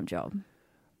full-time job.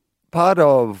 Part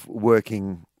of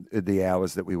working the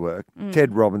hours that we work,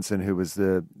 Ted Robinson, who was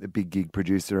the big gig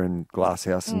producer in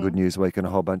Glasshouse and Good News Week and a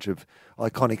whole bunch of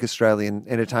iconic Australian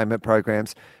entertainment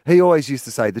programs, he always used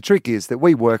to say the trick is that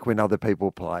we work when other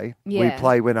people play. Yeah. We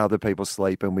play when other people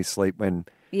sleep, and we sleep when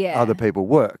other people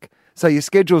work. So your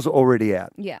schedule's already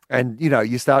out. Yeah. And,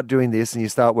 you start doing this and you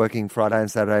start working Friday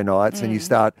and Saturday nights and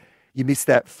you miss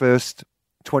that first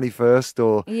 21st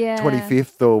or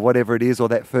 25th or whatever it is, or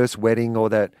that first wedding or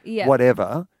that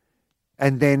whatever.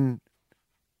 And then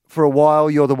for a while,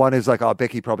 you're the one who's like, oh,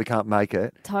 Becky probably can't make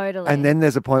it. Totally. And then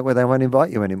there's a point where they won't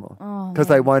invite you anymore because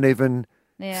they won't even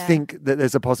think that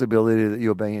there's a possibility that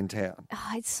you'll be in town.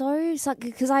 Oh, it's so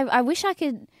because I wish I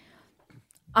could.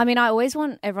 I mean, I always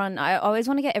want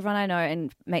to get everyone I know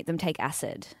and make them take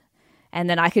acid. And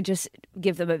then I could just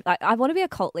give them I want to be a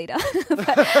cult leader,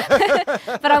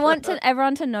 but I want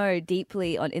everyone to know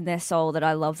deeply in their soul that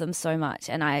I love them so much,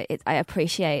 and I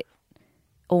appreciate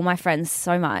all my friends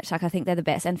so much. Like, I think they're the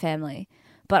best, and family.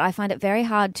 But I find it very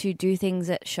hard to do things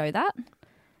that show that.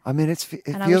 I mean, it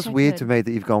And I feels wish I weird could. to me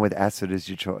that you've gone with acid as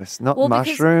your choice, not Well, because-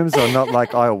 mushrooms or not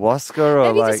like ayahuasca or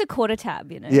Maybe like. just a quarter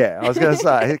tab, you know. Yeah, I was going to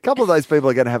say a couple of those people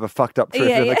are going to have a fucked up trip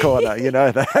Yeah, in the yeah. corner. You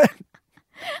know that.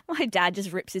 My dad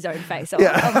just rips his own face off.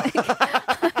 Yeah. I'm like,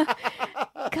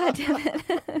 God damn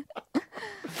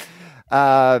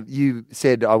it. You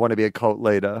said I want to be a cult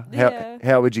leader. Yeah.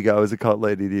 How would you go as a cult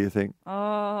leader? Do you think?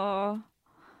 Oh,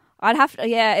 I'd have to.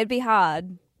 Yeah, it'd be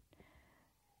hard.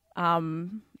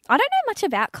 I don't know much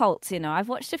about cults. You know, I've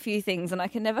watched a few things, and I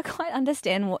can never quite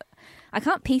understand what. I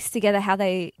can't piece together how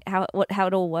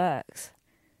it all works.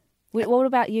 What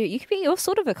about you? You're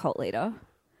sort of a cult leader.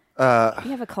 You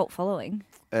have a cult following.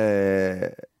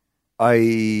 I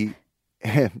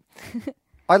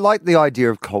I like the idea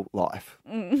of cult life.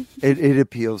 It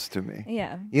appeals to me.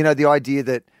 Yeah. You know, the idea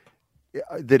that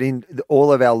in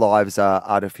all of our lives are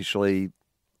artificially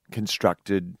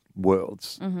constructed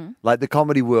worlds. Like the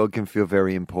comedy world can feel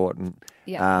very important,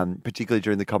 Yeah. particularly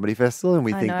during the comedy festival. And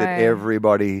we I think that know.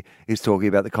 everybody is talking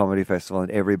about the comedy festival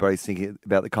and everybody's thinking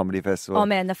about the comedy festival. Oh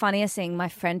man, the funniest thing, my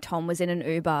friend Tom was in an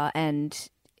Uber and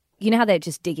you know how they're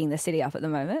just digging the city up at the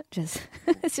moment?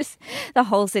 It's just the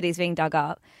whole city's being dug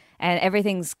up and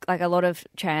everything's like a lot of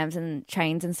trams and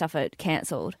trains and stuff are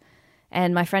cancelled.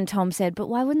 And my friend Tom said, but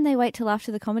why wouldn't they wait till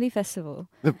after the comedy festival?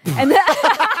 And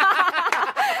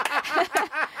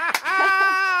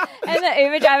and the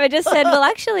Uber driver just said, well,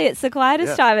 actually, it's the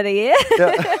quietest time of the year.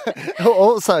 Yeah.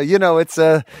 Also, you know, it's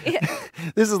this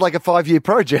is like a 5-year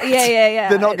project. Yeah.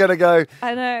 They're not going to go.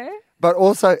 I know. But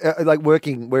also, like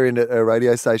we're in a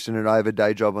radio station and I have a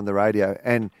day job on the radio.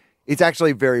 And it's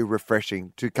actually very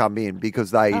refreshing to come in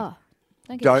because they Oh,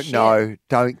 don't give a don't shit. know,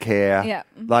 don't care. Yeah.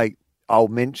 Like, I'll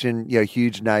mention,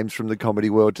 huge names from the comedy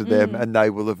world to them and they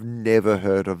will have never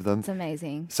heard of them. It's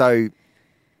amazing. So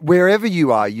wherever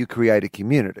you are, you create a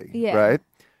community, Yeah. right?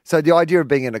 So the idea of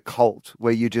being in a cult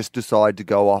where you just decide to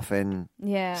go off and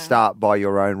Yeah. start by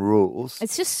your own rules.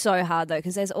 It's just so hard though,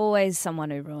 because there's always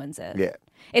someone who ruins it. Yeah.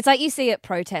 It's like you see at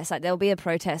protests, like there'll be a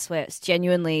protest where it's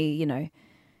genuinely,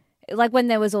 like when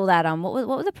there was all that, what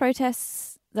were the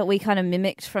protests that we kind of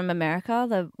mimicked from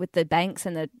America, with the banks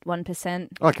and the 1%?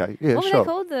 Okay, yeah, What were sure. they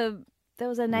called? There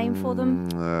was a name for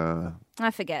them. I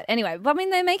forget. Anyway, I mean,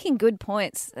 they're making good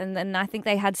points. And then I think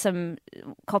they had some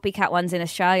copycat ones in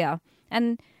Australia.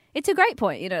 And it's a great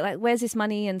point, like where's this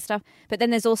money and stuff. But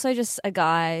then there's also just a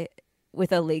guy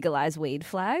with a legalized weed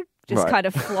flag, just Right. kind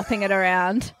of flopping it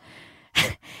around.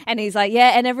 And he's like,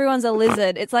 yeah, and everyone's a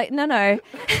lizard. It's like, no.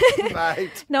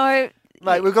 Mate. No.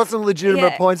 Mate, we've got some legitimate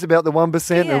Yeah. points about the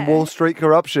 1% and Yeah. Wall Street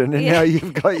corruption, and Yeah. now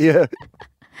you've got your...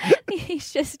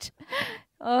 He's just,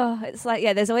 it's like,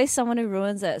 yeah, there's always someone who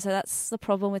ruins it. So that's the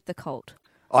problem with the cult.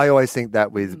 I always think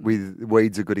that with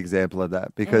weed's a good example of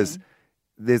that because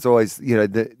there's always,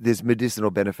 there's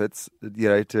medicinal benefits,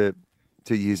 to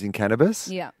using cannabis.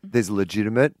 Yeah. There's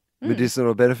legitimate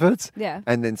medicinal benefits. Yeah.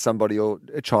 And then somebody will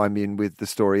chime in with the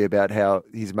story about how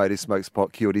his mate who smokes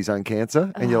pot cured his own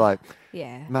cancer. And you're like,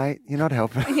 Yeah. mate, you're not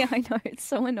helping. Yeah, I know. It's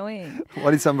so annoying. Why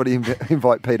did somebody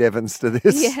invite Pete Evans to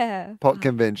this Yeah. pot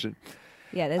convention?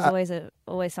 Yeah, there's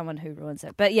always someone who ruins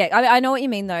it. But yeah, I know what you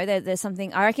mean though. There's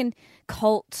something, I reckon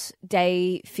cult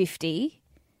day 50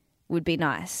 would be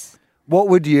nice. What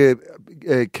would your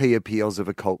key appeals of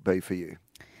a cult be for you?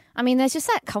 I mean, there's just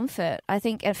that comfort. I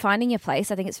think at finding your place,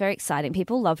 I think it's very exciting.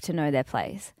 People love to know their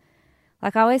place.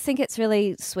 Like I always think it's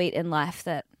really sweet in life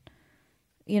that,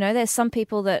 there's some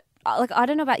people that, like, I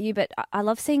don't know about you, but I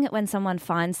love seeing it when someone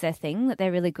finds their thing that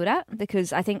they're really good at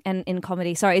because I think, and in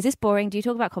comedy, sorry, is this boring? Do you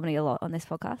talk about comedy a lot on this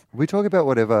podcast? We talk about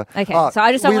whatever. Okay, so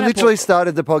I just don't we wanna literally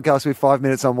started the podcast with 5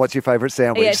 minutes on what's your favourite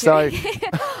sandwich. Yeah, so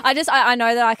I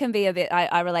know that I can be a bit,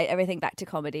 I relate everything back to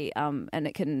comedy and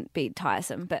it can be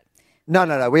tiresome, but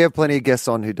no. We have plenty of guests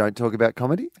on who don't talk about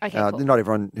comedy. Okay, cool. Not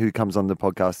everyone who comes on the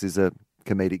podcast is a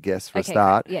comedic guest for a Okay,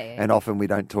 start. great. Yeah. And often we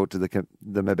don't talk to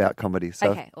them about comedy. So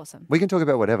okay, awesome. we can talk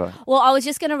about whatever. Well, I was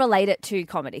just going to relate it to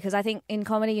comedy because I think in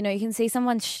comedy, you can see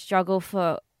someone struggle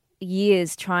for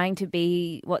years trying to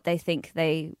be what they think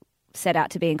they set out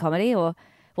to be in comedy or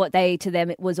what to them,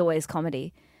 it was always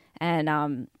comedy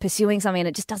and pursuing something and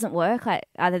it just doesn't work. Like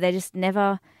either they're just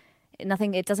nothing,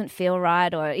 it doesn't feel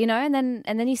right or, and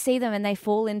then you see them and they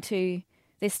fall into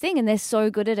this thing and they're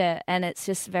so good at it and it's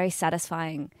just very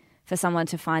satisfying for someone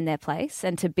to find their place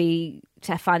and to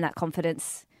find that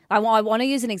confidence. I want to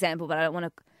use an example, but I don't want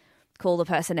to call the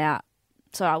person out,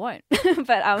 so I won't.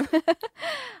 But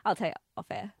I'll tell you off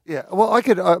air. Yeah. Well,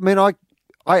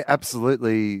 I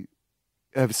absolutely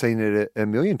have seen it a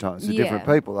million times with different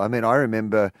Yeah. people. I mean, I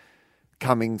remember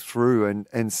coming through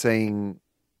and seeing,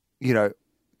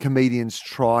 comedians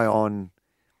try on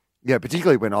Yeah,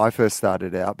 particularly when I first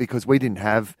started out, because we didn't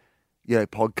have,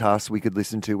 podcasts we could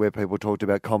listen to where people talked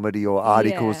about comedy or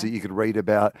articles Yeah. that you could read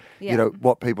about, Yeah.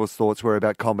 what people's thoughts were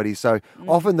about comedy. So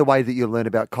often the way that you learn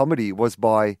about comedy was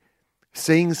by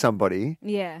seeing somebody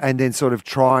Yeah. and then sort of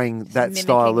trying that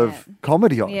style mimicking of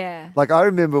comedy on. Yeah. Like I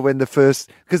remember when because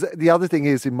the other thing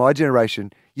is in my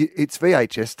generation, it's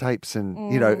VHS tapes and,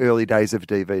 early days of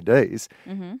DVDs.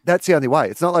 Mm-hmm. That's the only way.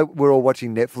 It's not like we're all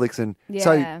watching Netflix and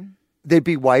so Yeah. there'd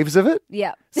be waves of it.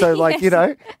 Yeah. So like,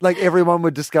 Yes. like everyone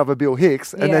would discover Bill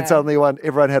Hicks and then Yeah. suddenly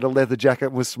everyone had a leather jacket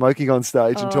and was smoking on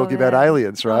stage and Oh, talking about man.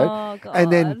 aliens, right? Oh, God.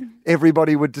 And then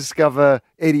everybody would discover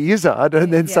Eddie Izzard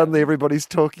and then Yeah. suddenly everybody's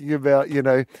talking about,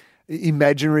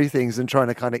 imaginary things and trying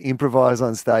to kind of improvise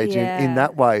on stage in Yeah.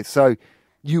 that way. So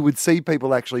you would see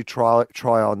people actually try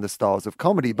on the styles of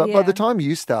comedy. But by Yeah. the time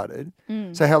you started,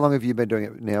 so how long have you been doing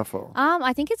it now for?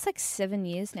 I think it's like 7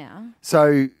 years now.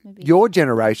 So your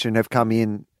generation have come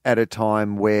in at a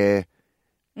time where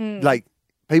like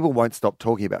people won't stop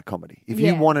talking about comedy. If you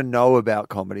Yeah. want to know about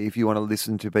comedy, if you want to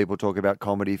listen to people talk about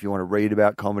comedy, if you want to read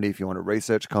about comedy, if you want to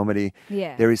research comedy,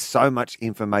 Yeah. there is so much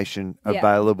information Yeah.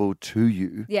 available to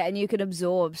you. Yeah, and you can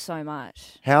absorb so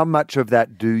much. How much of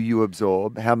that do you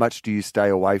absorb? How much do you stay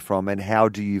away from? And how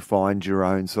do you find your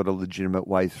own sort of legitimate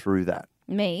way through that?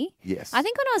 Me? Yes. I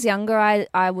think when I was younger,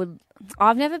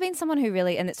 I've never been someone who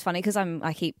really, and it's funny because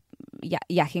I keep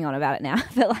yakking on about it now,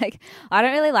 but like I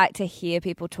don't really like to hear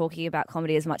people talking about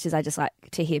comedy as much as I just like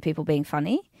to hear people being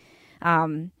funny.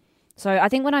 So I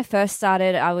think when I first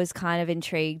started, I was kind of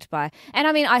intrigued by, and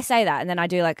I mean, I say that, and then I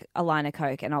do like a line of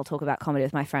Coke and I'll talk about comedy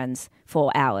with my friends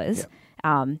for hours.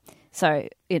 So,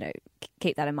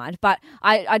 keep that in mind. But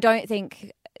I don't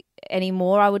think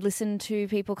anymore I would listen to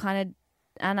people kind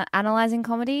of analyzing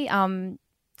comedy.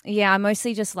 I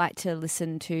mostly just like to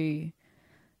listen to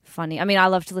funny. I mean, I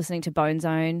loved listening to Bone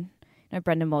Zone,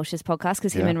 Brendan Walsh's podcast,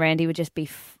 because him Yeah. and Randy would just be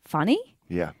funny.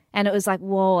 Yeah. And it was like,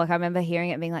 whoa, like I remember hearing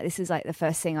it and being like, this is like the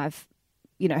first thing I've,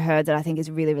 heard that I think is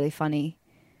really, really funny.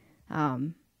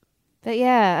 But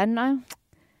yeah, and I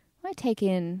take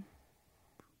in,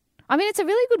 I mean, it's a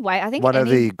really good way. I think One of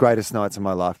the greatest nights of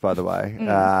my life, by the way.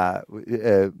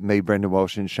 Me, Brendan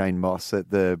Walsh, and Shane Moss at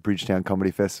the Bridgetown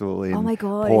Comedy Festival in oh my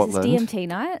God, Portland. is this DMT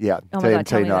night? Yeah, Oh my God,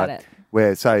 tell DMT me night. about it.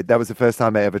 So that was the first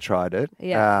time I ever tried it.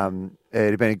 Yeah.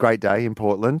 It had been a great day in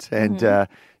Portland, and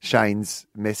Mm-hmm. Shane's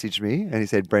messaged me and he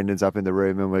said, "Brendan's up in the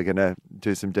room, and we're going to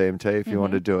do some DMT if you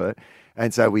want to Mm-hmm. do it."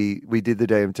 And so we did the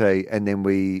DMT, and then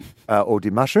we all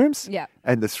did mushrooms. Yeah.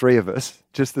 And the three of us,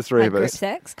 just the three Like of group us.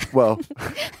 sex. Well,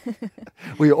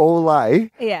 we all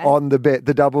lay Yeah. on the bed,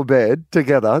 the double bed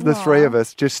together. The three Aw. of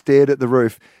us just stared at the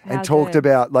roof and How talked good.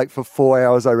 about, like, for 4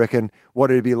 hours, I reckon, what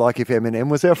it'd be like if Eminem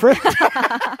was our friend.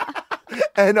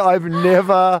 And I've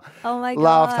never Oh my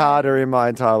laughed God. harder in my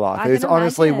entire life. I It's can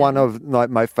honestly imagine. one of like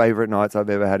my favorite nights I've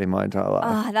ever had in my entire life.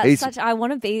 Oh, that's He's I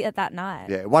want to be at that night.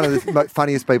 yeah, one of the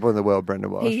funniest people in the world,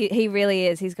 Brendan Walsh. He really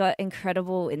is. He's got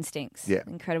incredible instincts. Yeah.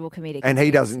 Incredible comedic And he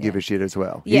instincts, doesn't give yeah. a shit as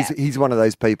well. Yeah. He's one of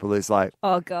those people who's like,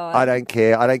 Oh God. I don't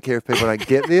care. I don't care if people don't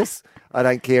get this. I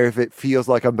don't care if it feels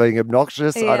like I'm being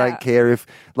obnoxious. I Yeah. don't care if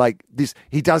like this.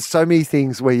 He does so many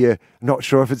things where you're not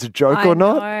sure if it's a joke I or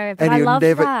not, know, but and I he'll love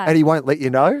never, that. and he won't let you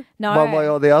know No. one way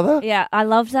or the other. Yeah, I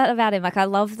loved that about him. Like, I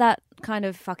love that kind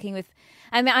of fucking with.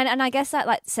 I mean, and I guess that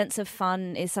like sense of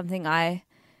fun is something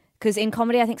because in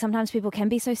comedy, I think sometimes people can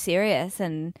be so serious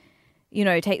and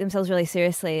take themselves really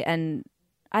seriously. And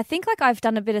I think like I've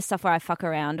done a bit of stuff where I fuck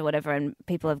around or whatever, and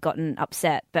people have gotten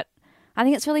upset. But I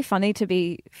think it's really funny to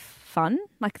be fun.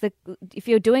 Like if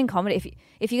you're doing comedy,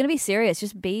 if you're going to be serious,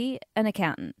 just be an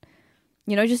accountant.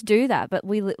 Just do that. But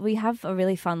we have a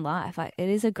really fun life. Like it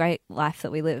is a great life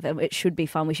that we live, and it should be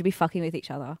fun. We should be fucking with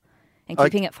each other and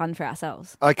keeping it fun for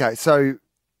ourselves. Okay, so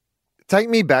take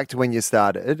me back to when you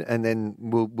started, and then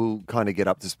we'll kind of get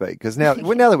up to speed because now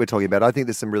that we're talking about it, I think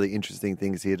there's some really interesting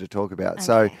things here to talk about.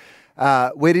 Okay.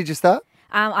 So, where did you start?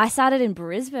 I started in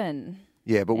Brisbane.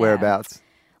 Yeah, but Yeah. whereabouts?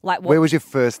 Like Where was your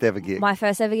first ever gig? my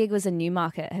first ever gig was in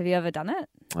Newmarket. Have you ever done it?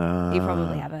 You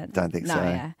probably haven't. Don't think no, so.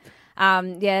 Yeah.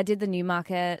 I did the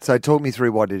Newmarket. So talk me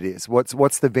through what it is. What's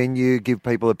the venue? Give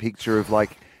people a picture of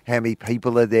like how many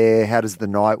people are there. How does the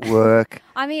night work?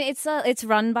 I mean, it's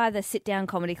run by the Sit Down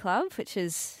Comedy Club, which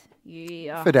is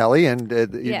Fidelli, and it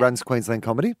Yeah. runs Queensland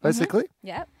Comedy basically.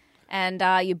 yeah. And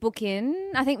you book in.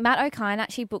 I think Matt O'Kine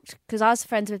actually booked because I was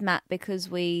friends with Matt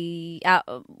because we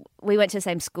went to the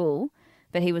same school,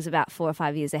 but he was about 4 or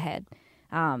 5 years ahead.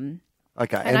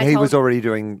 Okay, And and I he was told- already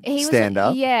doing He stand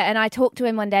up. was, yeah, and I talked to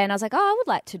him one day and I was like, oh, I would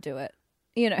like to do it.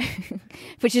 you know,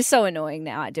 which is so annoying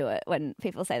now. I do it when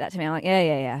people say that to me. I'm like,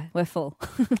 yeah, we're full.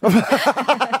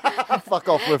 Fuck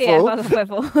off, we're Yeah, full. fuck off, we're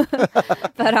full.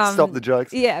 But Stop the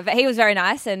jokes. yeah, but he was very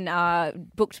nice and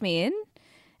booked me in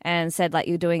and said like,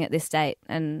 you're doing it this date,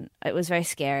 and it was very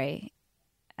scary.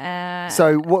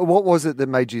 So what was it that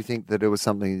made you think that it was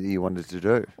something that you wanted to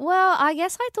do? Well, I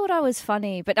guess I thought I was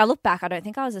funny, but I look back, I don't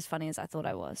think I was as funny as I thought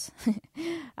I was.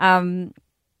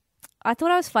 I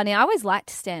thought I was funny. I always liked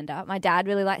stand-up. My dad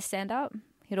really liked stand-up.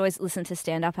 He'd always listen to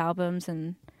stand-up albums,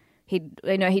 and he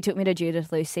took me to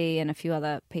Judith Lucy and a few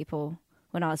other people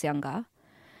when I was younger.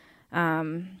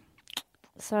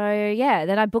 So, yeah,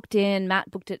 then I booked in,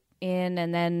 Matt booked it in,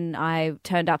 and then I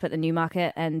turned up at the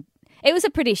Newmarket, and it was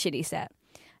a pretty shitty set.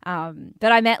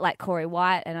 But I met like Corey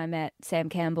White, and I met Sam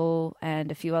Campbell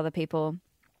and a few other people,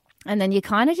 and then you're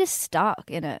kind of just stuck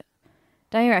in it.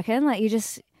 Don't you reckon? Like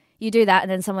you do that, and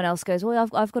then someone else goes, well,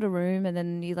 I've got a room, and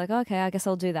then you're like, okay, I guess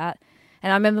I'll do that.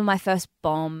 And I remember my first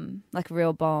bomb, like a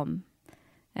real bomb,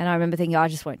 and I remember thinking, I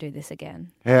just won't do this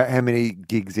again. How many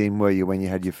gigs in were you when you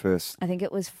had your first? I think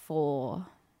it was 4.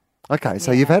 Okay,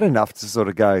 so Yeah. you've had enough to sort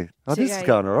of go, So this you is go,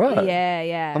 going all right.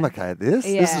 Yeah. I'm okay at this.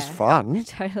 This is Yeah. fun.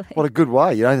 Totally. What a good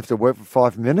way. You don't have to work for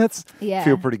 5 minutes. Yeah.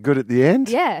 Feel pretty good at the end.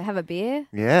 Yeah, have a beer.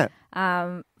 Yeah.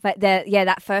 But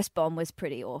that first bomb was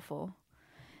pretty awful.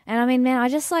 And I mean, man, I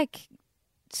just like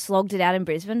slogged it out in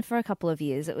Brisbane for a couple of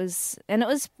years. It was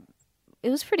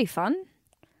pretty fun.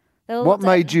 What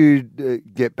made you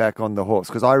get back on the horse?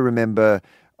 Because I remember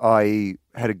I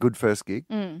had a good first gig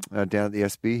down at the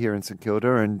SB here in St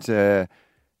Kilda, and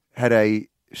had a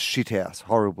shithouse,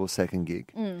 horrible second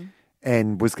gig,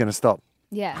 and was going to stop.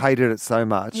 Yeah. Hated it so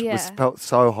much. Yeah. Felt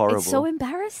so horrible. It's so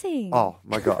embarrassing. Oh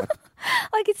my God.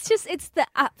 Like it's the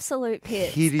absolute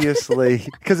pit. Hideously,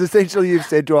 because essentially you've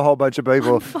said to a whole bunch of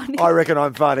people, I reckon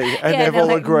I'm funny, and Yeah, they've they're all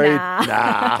like, agreed,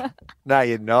 nah. no,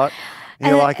 you're not. And And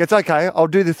you're then- like, it's okay, I'll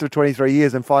do this for 23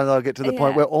 years, and finally I'll get to the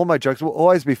point Yeah. where all my jokes will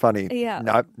always be funny. Yeah.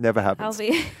 No, never I'll happens.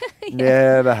 be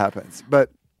Never happens. But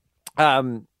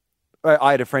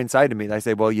I had a friend say to me, they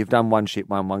said, well, you've done one shit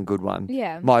one good one.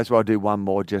 Yeah. Might as well do one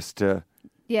more just to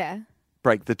Yeah.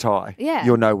 break the tie. Yeah.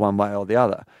 You'll know one way or the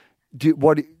other. Do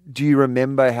you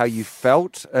remember how you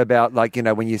felt about, like, you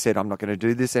know, when you said, I'm not going to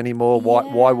do this anymore? Why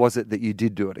Yeah. was it that you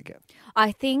did do it again?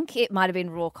 I think it might have been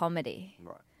raw comedy.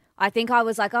 Right. I think I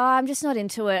was like, I'm just not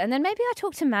into it. And then maybe I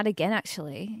talked to Matt again,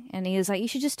 actually. And he was like, you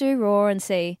should just do raw and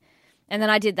see. And then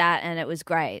I did that, and it was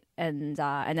great. And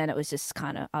then it was just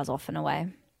kind of, I was off and away.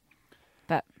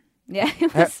 But, yeah.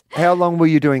 It was, How long were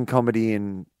you doing comedy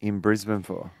in Brisbane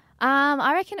for?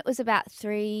 I reckon it was about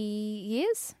 3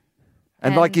 years.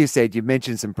 And like you said, you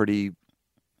mentioned some pretty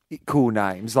cool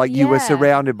names. Like you were Yeah.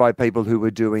 surrounded by people who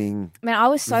were doing I mean, I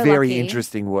was so very lucky.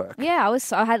 interesting work. Yeah, it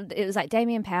was like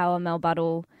Damien Power, Mel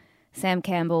Buttle, Sam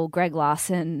Campbell, Greg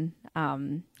Larson,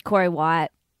 Corey White,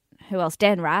 who else?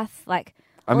 Dan Rath. Like,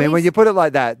 I all mean, when these- you put it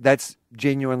like that, that's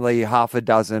genuinely half a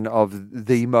dozen of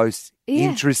the most Yeah.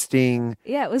 interesting,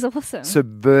 yeah, it was awesome.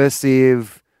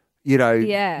 subversive,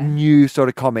 Yeah. new sort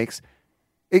of comics.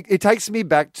 It takes me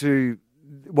back to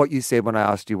what you said when I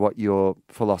asked you what your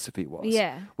philosophy was.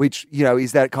 Yeah. Which,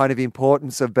 is that kind of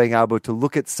importance of being able to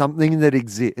look at something that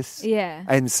exists Yeah.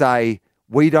 and say,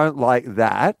 we don't like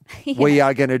that. We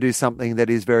are going to do something that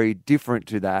is very different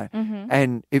to that. Mm-hmm.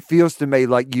 And it feels to me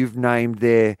like you've named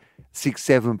there 6,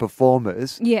 7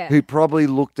 performers Yeah. who probably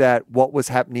looked at what was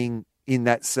happening in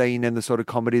that scene and the sort of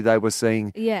comedy they were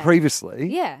seeing Yeah. previously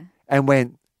Yeah. and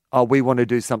went, oh, we want to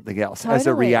do something else as a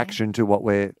Totally. reaction to what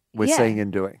we're Yeah. seeing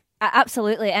and doing.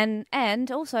 Absolutely. And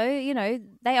also,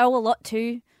 they owe a lot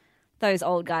to those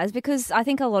old guys, because I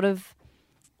think a lot of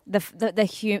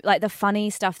the funny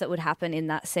stuff that would happen in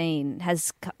that scene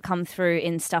has come through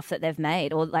in stuff that they've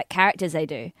made, or like characters they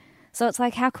do. So it's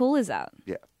like, how cool is that?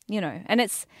 Yeah. And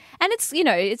it's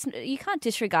you can't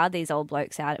disregard these old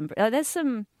blokes out. There's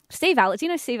some Steve Allison. Do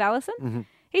you know Steve Allison? Mm-hmm.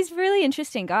 He's a really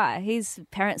interesting guy. His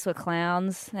parents were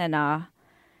clowns, and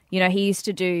he used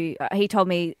to do. He told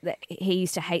me that he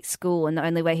used to hate school, and the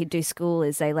only way he'd do school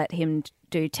is they let him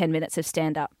do 10 minutes of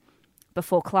stand up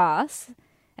before class,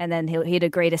 and then he'd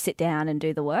agree to sit down and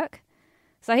do the work.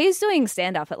 So he's doing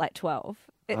stand up at like 12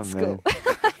 at school.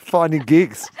 Finding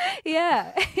gigs.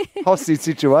 Yeah. Hostage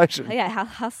situation. Yeah,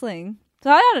 hustling. So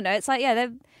I don't know. It's like, yeah,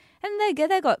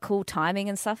 they've got cool timing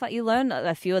and stuff. Like, you learn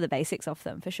a few of the basics off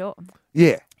them for sure.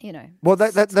 Yeah. Well,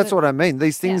 It's that's good. what I mean.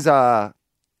 These things are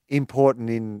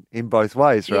important in both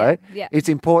ways, Yeah, right? yeah. It's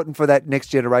important for that next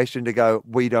generation to go,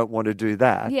 we don't want to do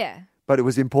that. Yeah. But it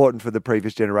was important for the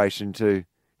previous generation to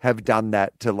have done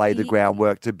that, to lay the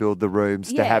groundwork, to build the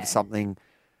rooms, to have Yeah. something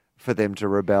for them to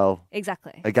rebel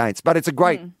Exactly. against. But it's a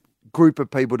great group of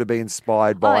people to be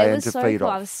inspired by it and was to so feed cool.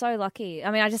 I off. was so lucky.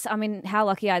 I mean, how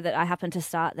lucky that I happened to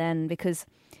start then because,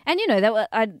 and you know, that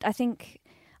I think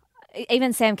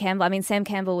even Sam Campbell. I mean, Sam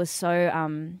Campbell was so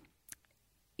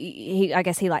I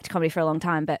guess he liked comedy for a long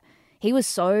time, but he was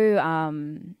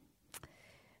so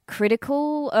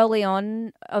critical early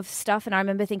on of stuff, and I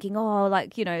remember thinking, oh,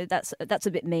 like, you know, that's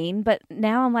a bit mean. But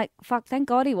now I'm like, fuck, thank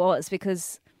God he was,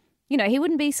 because, you know, he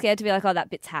wouldn't be scared to be like, oh, that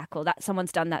bit's hack, or that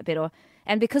someone's done that bit,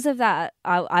 and because of that,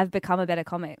 I've become a better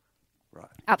comic. Right.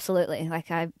 Absolutely.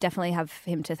 Like, I definitely have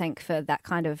him to thank for that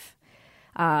kind of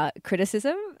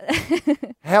criticism.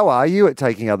 How are you at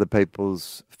taking other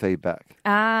people's feedback?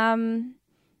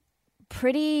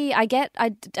 Pretty. I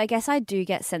guess I do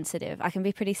get sensitive. I can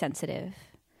be pretty sensitive.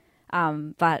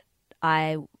 But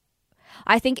I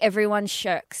think everyone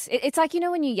shirks. It's like, you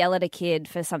know, when you yell at a kid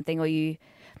for something, or you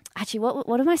actually,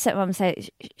 what did my stepmom say?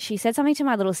 She said something to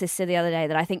my little sister the other day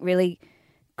that I think really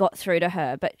got through to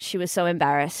her, but she was so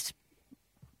embarrassed.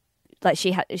 Like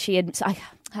she had,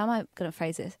 how am I going to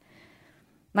phrase this?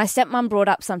 My stepmom brought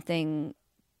up something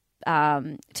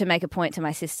to make a point to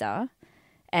my sister,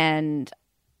 and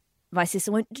my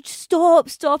sister went,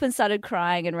 stop, and started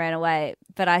crying and ran away.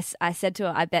 But I said to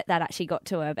her, I bet that actually got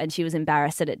to her, and she was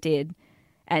embarrassed that it did.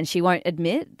 And she won't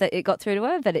admit that it got through to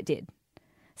her, but it did.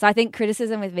 So I think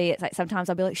criticism with me, it's like sometimes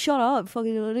I'll be like, shut up,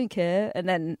 fucking, I don't care. And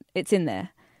then it's in there,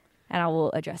 and I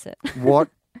will address it. What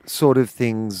sort of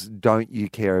things don't you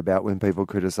care about when people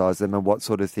criticize them, and what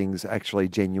sort of things actually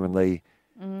genuinely,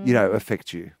 you know,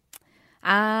 affect you?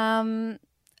 Well,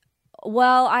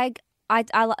 I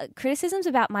criticisms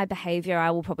about my behavior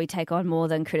I will probably take on more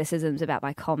than criticisms about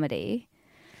my comedy.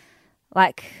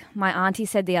 Like my auntie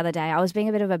said the other day, I was being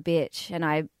a bit of a bitch, and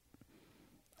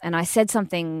I said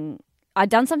something. I'd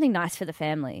done something nice for the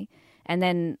family, and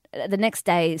then the next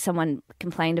day someone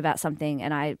complained about something,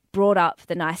 and I brought up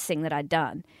the nice thing that I'd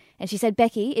done, and she said,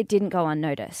 "Becky, it didn't go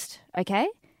unnoticed, okay?"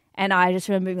 And I just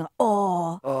remember being like,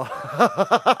 "Oh."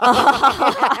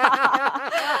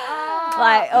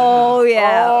 Like, oh,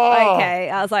 yeah, Oh. okay.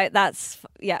 I was like,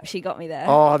 she got me there.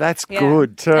 Oh, that's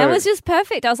good too. And it was just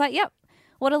perfect. I was like, yep,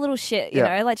 what a little shit, you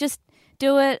Yeah. know? Like, just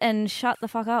do it and shut the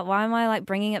fuck up. Why am I, like,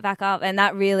 bringing it back up? And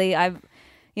that really, I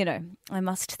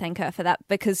must thank her for that,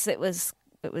 because it was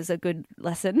a good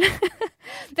lesson.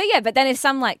 But then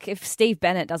if Steve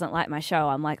Bennett doesn't like my show,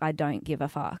 I'm like, I don't give a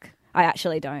fuck. I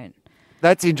actually don't.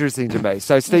 That's interesting to me.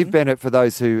 So Steve Bennett, for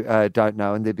those who don't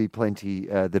know, and there'd be plenty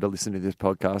that are listening to this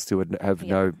podcast who would have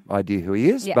no idea who he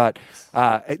is, but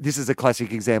this is a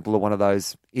classic example of one of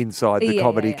those inside the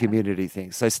comedy community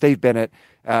things. So Steve Bennett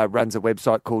runs a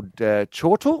website called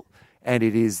Chortle, and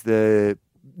it is the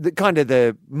kind of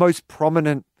the most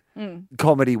prominent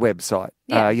comedy website.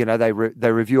 Yeah. You know, they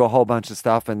review a whole bunch of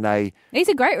stuff, and He's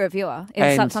a great reviewer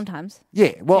sometimes.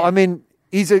 Yeah, well, I mean,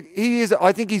 he is.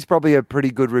 I think he's probably a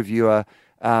pretty good reviewer.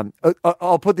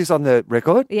 I'll put this on the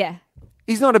record. Yeah.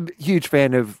 He's not a huge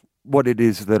fan of what it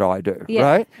is that I do,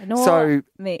 right? Nor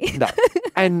me. No.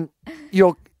 And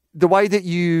the way that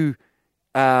you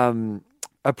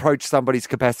approach somebody's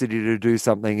capacity to do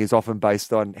something is often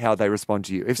based on how they respond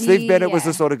to you. If Steve Bennett was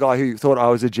the sort of guy who thought I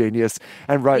was a genius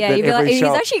and wrote that every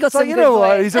show, he's actually got some you good know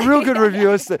what? points. He's a real good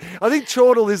reviewer. I think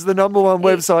Chortle is the number one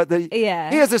website that he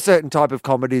has a certain type of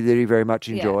comedy that he very much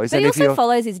enjoys. But and he if also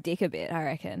follows his dick a bit, I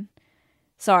reckon.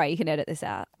 Sorry, you can edit this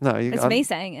out. No, it's me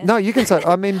saying it. No, you can say.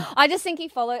 I mean, I just think he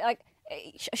followed. Like,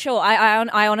 sure,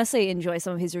 I honestly enjoy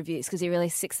some of his reviews because he really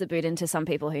sticks the boot into some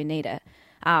people who need it.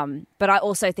 But I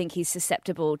also think he's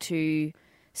susceptible to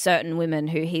certain women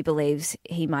who he believes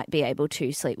he might be able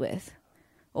to sleep with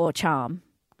or charm.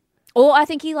 Or I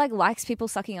think he likes people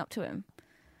sucking up to him.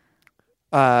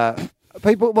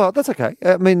 People, well, that's okay.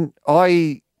 I mean,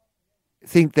 I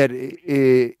think that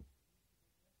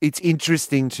it's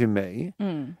interesting to me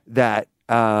that,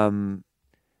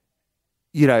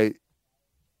 you know,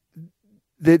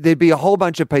 there'd be a whole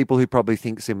bunch of people who probably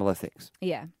think similar things.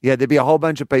 Yeah. Yeah, there'd be a whole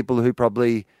bunch of people who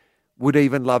probably would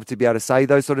even love to be able to say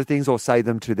those sort of things or say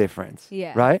them to their friends.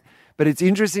 Yeah. Right? But it's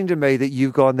interesting to me that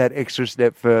you've gone that extra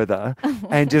step further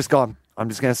and just gone, I'm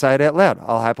just going to say it out loud.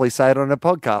 I'll happily say it on a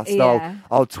podcast. Yeah.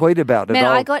 I'll tweet about it. Man,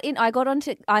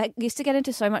 I used to get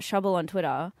into so much trouble on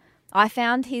Twitter. I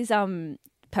found his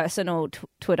personal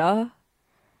Twitter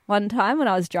one time when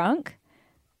I was drunk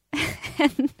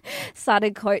and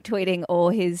started quote tweeting all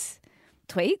his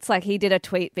tweets. Like, he did a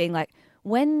tweet being like,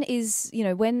 when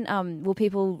will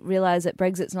people realize that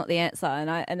Brexit's not the answer?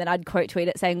 And then I'd quote tweet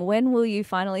it saying, when will you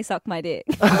finally suck my dick?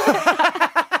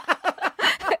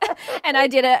 And I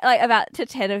did it like about to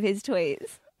 10 of his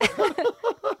tweets.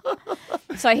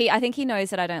 So I think he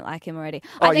knows that I don't like him already.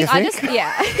 You think?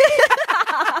 Yeah.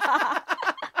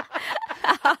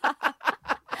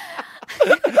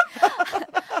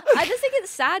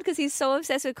 mad because he's so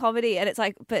obsessed with comedy, and it's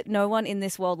like, but no one in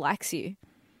this world likes you.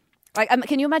 Like,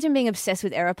 can you imagine being obsessed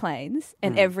with airplanes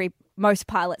and most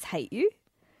pilots hate you?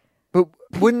 But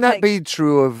wouldn't that Like- be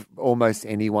true of almost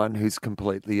anyone who's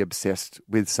completely obsessed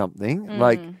with something?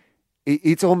 Like,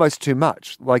 it's almost too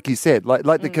much. Like you said,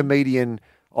 like the comedian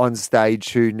on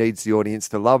stage who needs the audience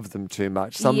to love them too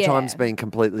much. Sometimes Yeah. being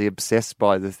completely obsessed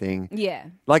by the thing. Yeah.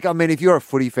 Like, I mean, if you're a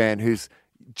footy fan who's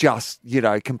just,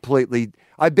 completely,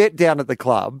 I bet down at the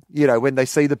club, when they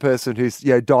see the person who's,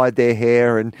 dyed their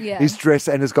hair and Yeah. is dressed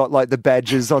and has got like the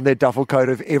badges on their duffel coat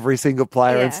of every single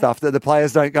player Yeah. and stuff, that the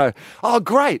players don't go, oh,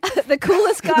 great, The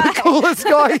coolest guy. the coolest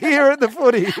guy here at the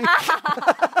footy.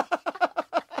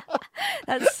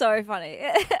 That's so funny.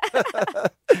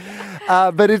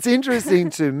 But it's interesting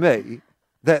to me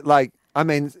that, like, I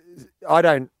mean, I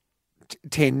don't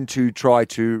tend to try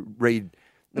to read.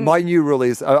 My new rule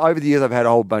is, over the years, I've had a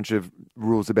whole bunch of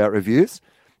rules about reviews.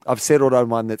 I've settled on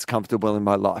one that's comfortable in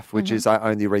my life, which is I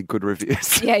only read good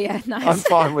reviews. Yeah, nice. I'm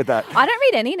fine with that. I don't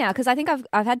read any now because I think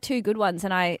I've had 2 good ones,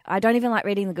 and I don't even like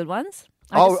reading the good ones.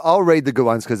 I'll read the good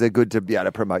ones because they're good to be able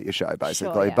to promote your show,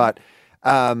 basically. yeah. But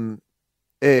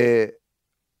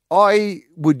I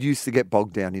would used to get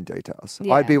bogged down in details.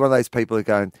 Yeah. I'd be one of those people who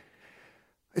go,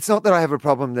 it's not that I have a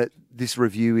problem that this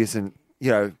review isn't,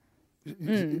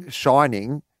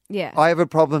 shining. Yeah. I have a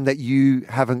problem that you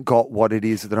haven't got what it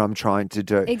is that I'm trying to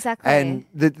do. Exactly. And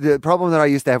the problem that I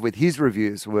used to have with his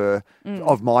reviews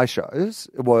of my shows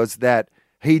was that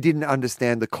he didn't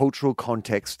understand the cultural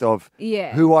context of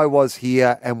Yeah. who I was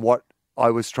here and what I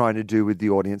was trying to do with the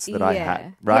audience that I Yeah.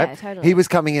 had, right? Yeah, totally. He was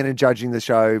coming in and judging the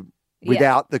show Yeah.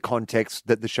 without the context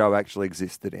that the show actually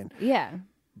existed in. Yeah.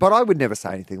 But I would never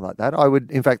say anything like that.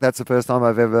 In fact, that's the first time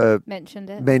I've ever Mentioned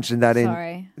it. mentioned that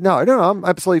Sorry. No, I'm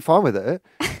absolutely fine with it.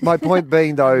 My point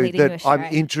being, though, Leading you that I'm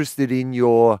astray. interested in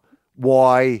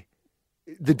the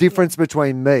difference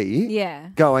between me Yeah.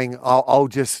 going, I'll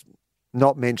just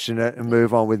not mention it and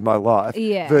move on with my life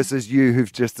Yeah. versus you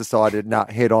who've just decided,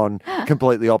 head on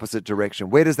completely opposite direction.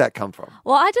 Where does that come from?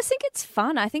 Well, I just think it's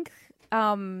fun. I think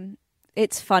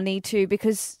it's funny too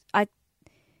because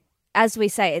as we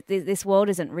say, this world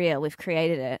isn't real. We've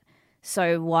created it.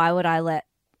 So why would I let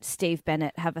Steve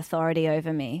Bennett have authority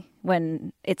over me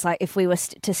when it's like if we were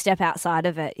to step outside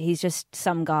of it, he's just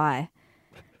some guy.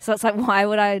 So it's like, why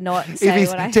would I not say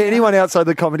what I To anyone outside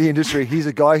the comedy industry, he's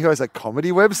a guy who has a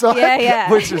comedy website, Yeah.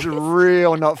 which is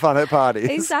real not fun at parties.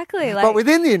 Exactly. But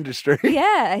within the industry.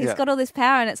 Yeah, he's Yeah. got all this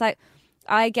power, and it's like,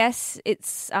 I guess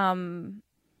it's. I'm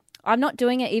not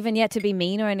doing it even yet to be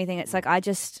mean or anything. It's like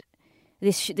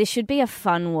this should be a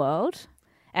fun world,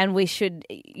 and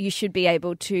you should be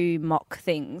able to mock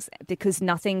things because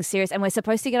nothing's serious, and we're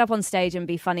supposed to get up on stage and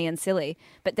be funny and silly.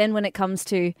 But then when it comes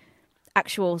to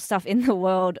actual stuff in the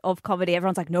world of comedy,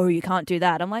 everyone's like, no, you can't do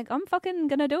that. I'm like, I'm fucking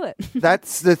gonna do it.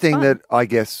 That's the thing that I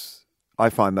guess I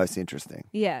find most interesting.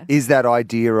 Yeah. Is that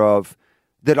idea of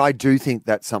that I do think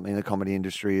that's something the comedy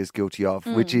industry is guilty of,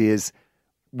 which is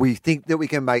we think that we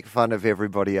can make fun of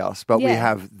everybody else, but we Yeah.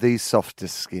 have these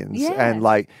softest skins. Yeah. And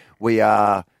like we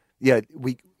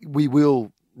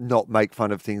will not make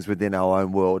fun of things within our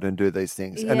own world and do these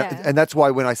things. Yeah. And that's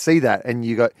why when I see that and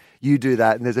you do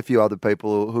that and there's a few other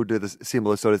people who do the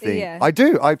similar sort of thing. Yeah. I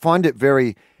do. I find it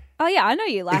very Oh yeah, I know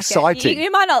you like exciting. it.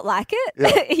 You might not like it.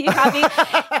 Yeah. you can't be.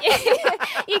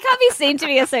 You can't be seen to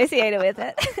be associated with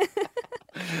it.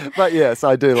 But yes,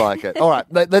 I do like it. All right,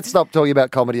 let's stop talking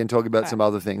about comedy and talk about some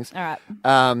other things. All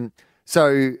right.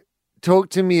 So talk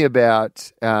to me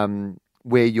about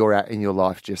where you're at in your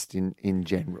life just in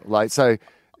general. Like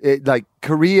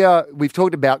career, we've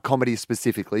talked about comedy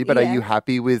specifically, but Yeah. are you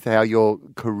happy with how your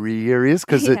career is?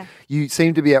 Because Yeah. you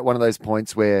seem to be at one of those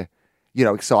points where,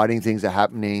 exciting things are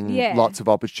happening. Yeah. Lots of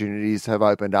opportunities have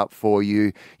opened up for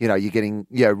you. You're getting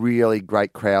really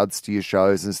great crowds to your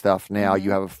shows and stuff now. Mm-hmm.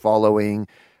 You have a following.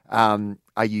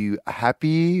 Are you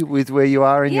happy with where you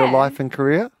are in your Yeah. life and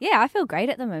career? Yeah, I feel great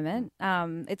at the moment.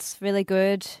 It's really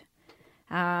good.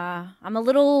 I'm a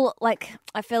little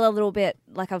I feel a little bit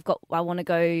like I want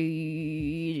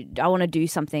to do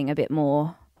something a bit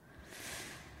more.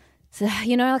 So, I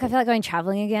feel like going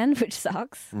traveling again, which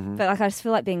sucks. Mm-hmm. But I just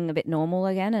feel like being a bit normal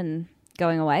again and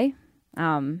going away.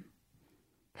 How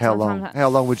long? Sometimes- How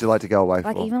long would you like to go away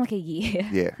for? Even a year.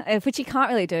 Yeah. Which you can't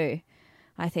really do.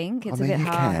 I think it's I mean, a bit you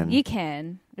hard. can. You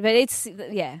can, but it's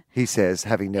He says,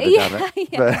 having never done it.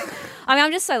 Yeah. But I mean,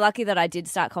 I'm just so lucky that I did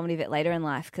start comedy a bit later in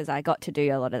life because I got to do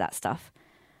a lot of that stuff.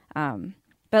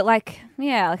 But I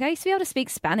used to be able to speak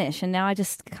Spanish and now I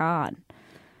just can't.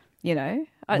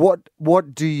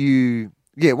 what do you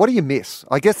miss?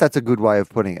 I guess that's a good way of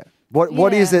putting it.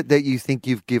 What is Yeah. it that you think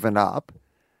you've given up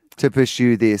to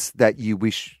pursue this that you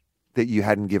wish that you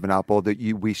hadn't given up or that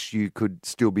you wish you could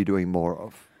still be doing more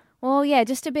of? Well, yeah,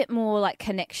 just a bit more like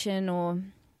connection or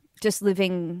just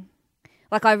living.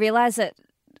 Like I realize that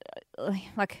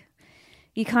like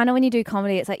you kind of, when you do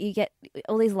comedy, it's like you get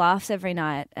all these laughs every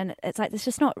night and it's like there's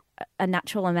just not a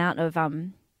natural amount of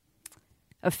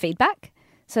feedback.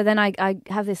 So then I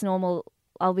have this normal,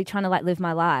 I'll be trying to like live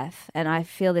my life and I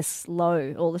feel this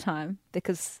low all the time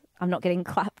because I'm not getting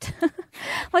clapped.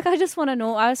 Like I just want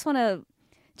to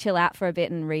chill out for a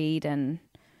bit and read and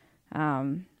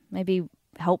maybe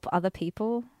help other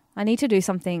people. I need to do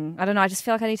something. I don't know. I just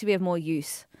feel like I need to be of more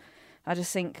use. I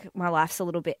just think my life's a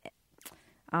little bit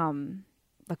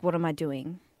like, what am I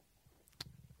doing?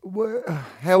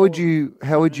 How would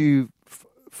you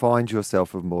find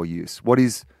yourself of more use? What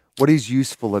is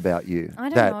useful about you? I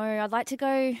don't know. I'd like to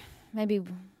go maybe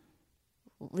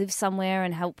live somewhere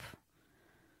and help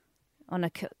on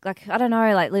like I don't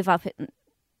know, like live up it.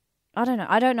 I don't know.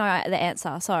 I don't know the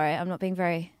answer. Sorry, I'm not being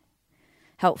very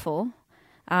helpful.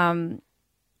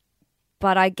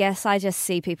 But I guess I just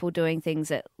see people doing things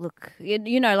that look,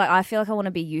 you know, like I feel like I want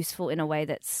to be useful in a way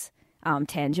that's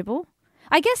tangible.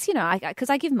 I guess, you know, because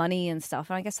I give money and stuff,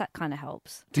 and I guess that kind of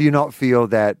helps. Do you not feel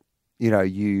that, you know,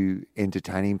 you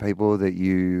entertaining people, that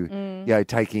you know,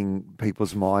 taking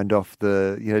people's mind off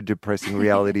the, you know, depressing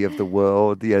reality of the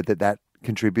world, you know, that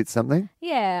contributes something?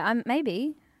 Yeah,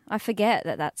 maybe. I forget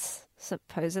that that's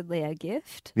supposedly a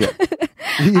gift. Yeah.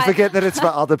 You forget that it's for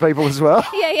other people as well?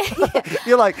 Yeah.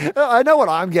 You're like, oh, I know what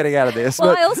I'm getting out of this.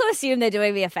 Well, but... I also assume they're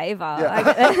doing me a favour.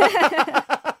 Yeah.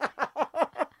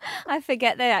 I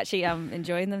forget they're actually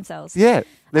enjoying themselves. Yeah,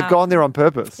 they've gone there on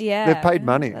purpose. Yeah. They've paid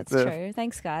money. That's true.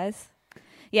 Thanks, guys.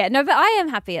 Yeah, no, but I am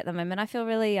happy at the moment. I feel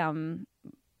really,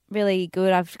 really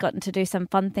good. I've gotten to do some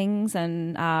fun things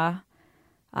and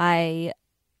I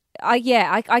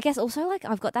guess also like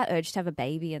I've got that urge to have a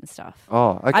baby and stuff.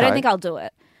 Oh, okay. I don't think I'll do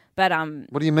it. But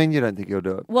what do you mean you don't think you'll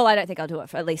do it? Well, I don't think I'll do it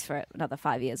for at least for another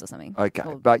 5 years or something. Okay,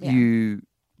 or, but yeah. you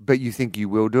think you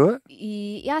will do it?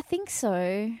 Yeah, I think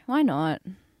so. Why not?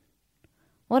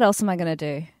 What else am I going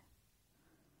to do?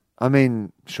 I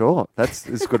mean, sure, that's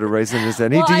as good a reason as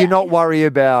any. Well, do you not worry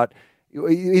about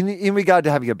in regard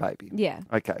to having a baby? Yeah.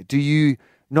 Okay. Do you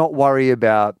not worry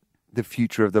about the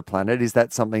future of the planet? Is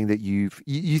that something that you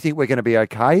think we're going to be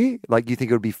okay? Like you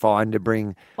think it would be fine to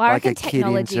bring Well, I like reckon a kid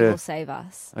technology into? will save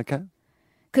us. Okay.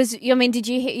 Because I mean, did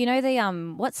you hear? You know the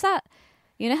what's that?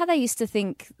 You know how they used to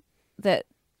think that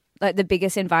like the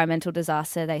biggest environmental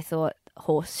disaster they thought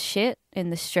horse shit in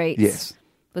the streets. Yes.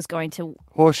 Was going to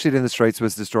Horse shit in the streets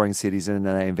was destroying cities, and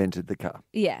then they invented the car.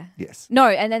 Yeah. Yes. No,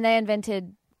 and then they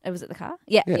invented. Was it the car?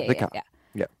 Yeah. The car.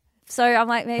 Yeah. So I'm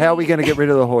like, maybe. How are we going to get rid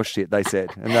of the horse shit? They said,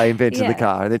 and they invented Yeah. the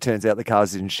car, and it turns out the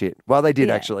cars didn't shit. Well, they did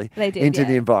Yeah, actually. they did, into yeah.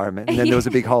 the environment, and then there was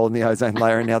a big hole in the ozone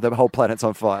layer, and now the whole planet's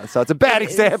on fire. So it's a bad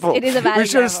example. It is a bad We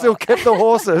should have still example. kept the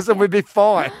horses, and we'd be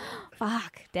fine.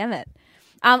 Fuck, damn it.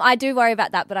 I do worry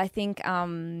about that, but I think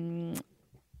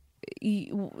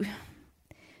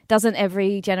doesn't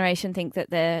every generation think that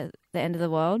they're the end of the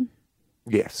world?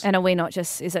 Yes. And are we not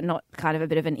just? Is it not kind of a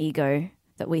bit of an ego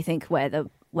that we think we're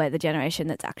the generation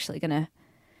that's actually going to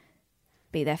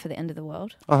be there for the end of the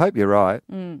world? I hope you're right.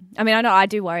 I mean, I know I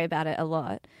do worry about it a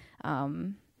lot,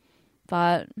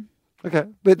 but Okay,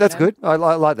 but that's good. I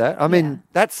like that. I mean, Yeah.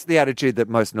 that's the attitude that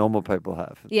most normal people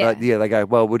have. Yeah. Like, they go,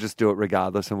 well, we'll just do it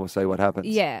regardless, and we'll see what happens.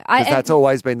 yeah, Because that's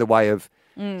always been the way of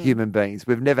Mm. human beings.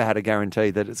 We've never had a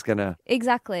guarantee that it's going to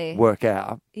exactly. work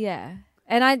out. Yeah.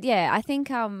 And I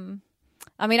think I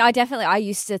mean I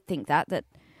used to think that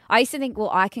I used to think, well,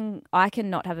 I can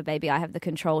not have a baby. I have the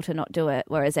control to not do it.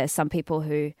 Whereas there's some people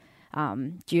who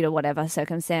due to whatever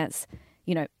circumstance,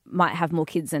 you know, might have more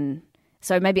kids, and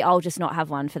so maybe I'll just not have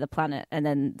one for the planet, and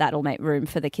then that'll make room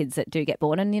for the kids that do get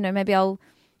born, and you know, maybe I'll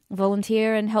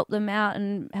volunteer and help them out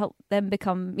and help them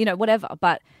become, you know, whatever.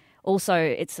 But also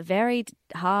it's very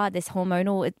hard, this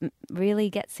hormonal, it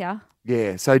really gets you.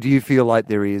 Yeah. So do you feel like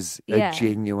there is Yeah. a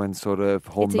genuine sort of It's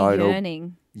a hormonal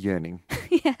yearning. yearning?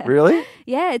 Really?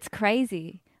 Yeah, it's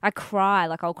crazy. I cry.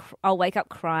 Like I'll wake up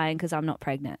crying because I'm not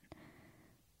pregnant.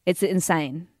 It's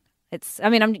insane.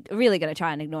 I mean, I'm really going to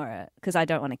try and ignore it because I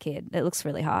don't want a kid. It looks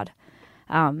really hard.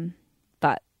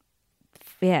 But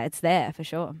yeah, it's there for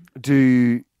sure.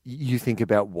 Do you think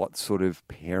about what sort of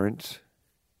parent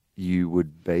you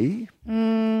would be?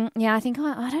 Yeah, I think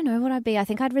I don't know what I'd be. I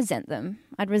think I'd resent them.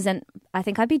 I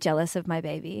think I'd be jealous of my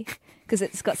baby because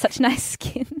it's got such nice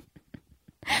skin.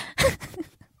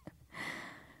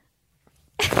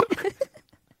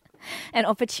 An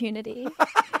opportunity.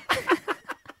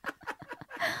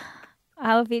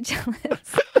 I'll be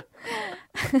jealous.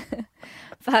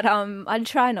 But I'd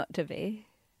try not to be.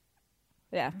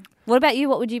 Yeah. What about you?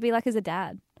 What would you be like as a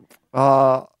dad?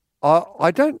 I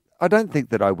don't think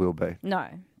that I will be. No.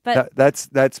 But That's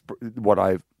what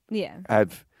I yeah.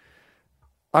 have.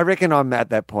 I reckon I'm at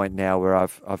that point now where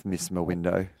I've missed my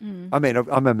window. I mean,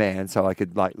 I'm a man, so I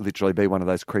could like literally be one of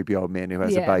those creepy old men who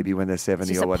has a baby when they're 70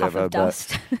 It's just or a puff whatever. of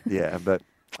dust. Yeah, but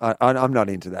I'm not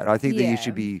into that. I think that Yeah. you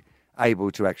should be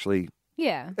able to actually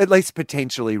Yeah. at least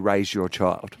potentially raise your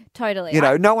child. Totally. You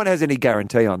know, no one has any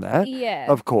guarantee on that, Yeah.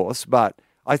 of course, but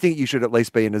I think you should at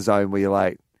least be in a zone where you're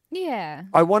like, Yeah.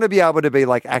 I want to be able to be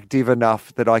like active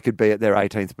enough that I could be at their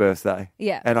 18th birthday.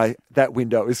 Yeah. And that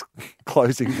window is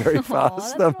closing very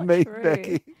fast that's for not me, true.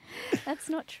 Becky. That's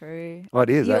not true. Well, it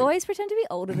is. You eh? always pretend to be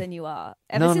older than you are.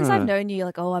 Ever No, since no, I've no. known you, you're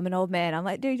like, oh, I'm an old man. I'm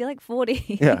like, dude, you're like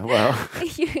 40. Yeah, well,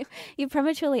 You're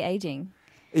prematurely aging.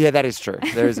 yeah, that is true.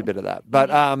 There is a bit of that. But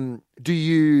do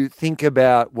you think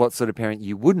about what sort of parent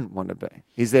you wouldn't want to be?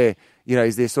 Is there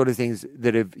sort of things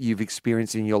that you've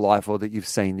experienced in your life or that you've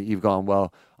seen that you've gone,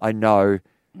 well, I know,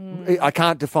 I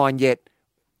can't define yet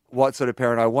what sort of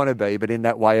parent I want to be, but in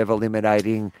that way of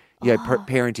eliminating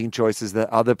parenting choices that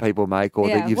other people make or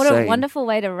that you've what seen. a wonderful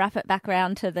way to wrap it back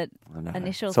around to the I know.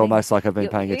 initial It's thing. almost like I've been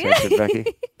paying attention, Becky.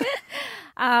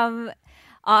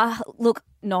 Look,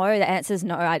 no, the answer is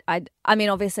no. I mean,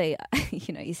 obviously,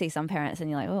 you see some parents and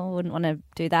you're like, oh, I wouldn't want to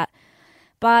do that.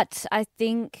 But I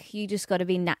think you just got to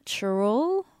be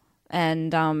natural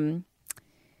and,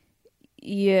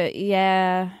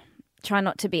 try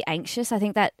not to be anxious. I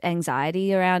think that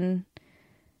anxiety around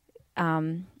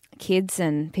kids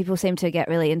and people seem to get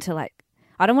really into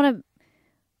I don't want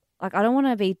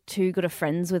to be too good of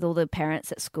friends with all the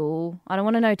parents at school. I don't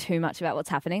want to know too much about what's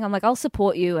happening. I'm like, I'll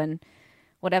support you and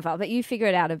whatever, but you figure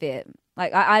it out a bit.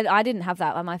 Like I didn't have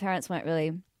that. Like, my parents weren't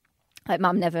really, like,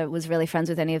 mum never was really friends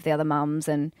with any of the other mums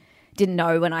and didn't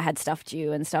know when I had stuff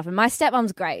due and stuff. And my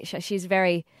stepmom's great. She's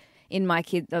very in my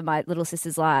little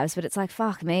sister's lives, but it's like,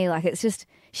 fuck me. Like, it's just,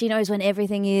 she knows when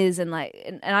everything is and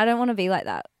I don't want to be like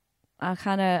that. I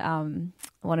kind of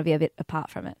want to be a bit apart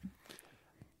from it.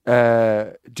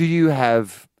 Do you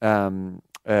have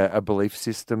a belief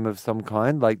system of some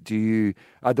kind? Like, do you?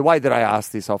 The way that I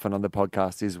ask this often on the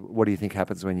podcast is, what do you think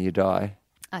happens when you die?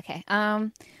 Okay. I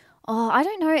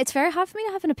don't know. It's very hard for me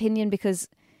to have an opinion because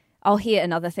I'll hear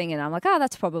another thing and I'm like, oh,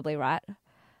 that's probably right.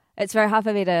 It's very hard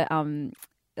for me to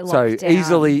lock down.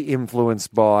 Easily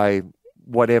influenced by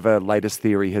whatever latest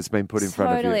theory has been put in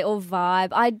front of you. Totally, or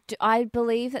vibe. I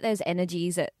believe that there's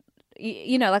energies that,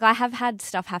 like, I have had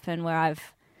stuff happen where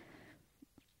I've,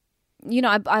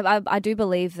 I do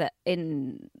believe that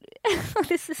in,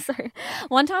 this is so,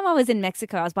 one time I was in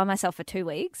Mexico, I was by myself for 2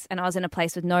 weeks and I was in a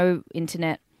place with no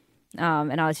internet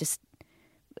and I was just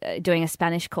doing a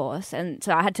Spanish course. And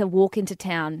so I had to walk into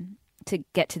town to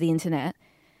get to the internet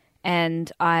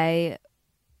and I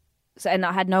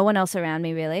had no one else around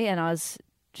me really, and I was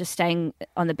just staying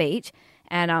on the beach,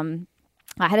 and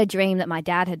I had a dream that my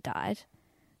dad had died,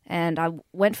 and I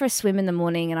went for a swim in the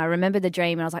morning, and I remembered the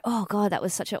dream, and I was like, oh God, that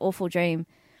was such an awful dream.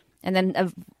 And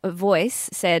then a voice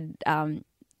said,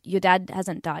 your dad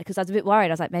hasn't died, because I was a bit worried.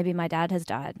 I was like, maybe my dad has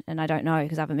died, and I don't know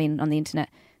because I haven't been on the internet.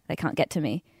 They can't get to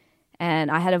me.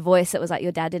 And I had a voice that was like,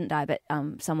 your dad didn't die, but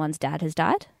someone's dad has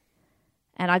died.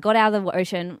 And I got out of the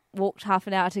ocean, walked half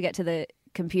an hour to get to the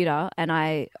computer, and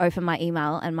I opened my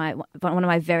email, and one of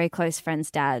my very close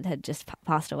friends' dad had just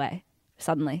passed away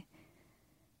suddenly.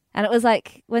 And it was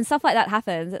like, when stuff like that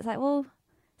happens, it's like, well,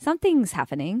 something's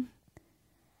happening.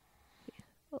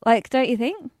 Like, don't you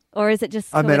think? Or is it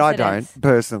just I mean, I coincidence? don't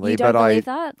personally, You don't but believe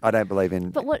that? I don't believe in.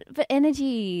 But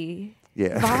energy,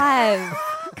 Yeah. vibe.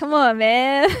 Come on,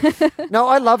 man. No,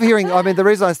 I love hearing. I mean, the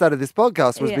reason I started this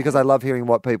podcast was Yeah. because I love hearing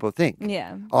what people think.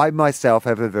 Yeah. I myself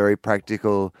have a very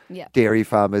practical Yeah. dairy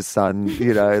farmer's son,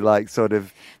 like sort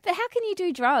of. But how can you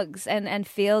do drugs and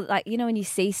feel like, when you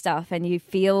see stuff and you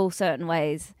feel certain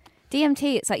ways?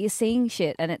 DMT, it's like you're seeing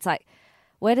shit and it's like,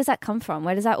 where does that come from?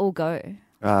 Where does that all go?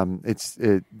 It's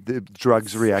the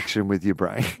drugs reaction with your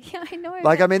brain. Yeah, I know.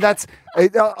 Like, I mean,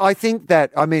 I think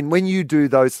that, when you do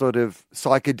those sort of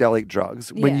psychedelic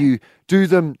drugs, when Yeah. you do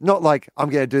them, not like I'm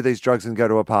going to do these drugs and go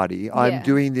to a party. I'm Yeah.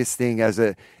 doing this thing as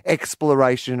a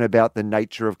exploration about the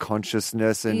nature of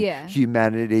consciousness and Yeah.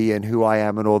 humanity and who I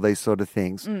am and all these sort of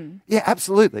things. Yeah,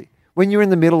 absolutely. When you're in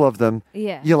the middle of them,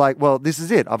 Yeah. you're like, well, this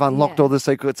is it. I've unlocked Yeah. all the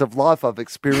secrets of life. I've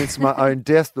experienced my own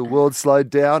death. The world slowed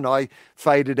down. I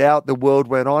faded out. The world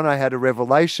went on. I had a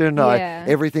revelation. Yeah.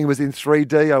 Everything was in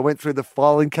 3D. I went through the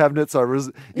filing cabinets.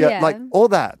 Yeah. Like all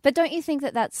that. But don't you think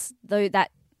that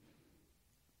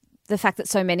the fact that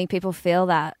so many people feel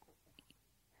that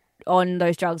on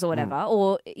those drugs or whatever,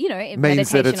 or in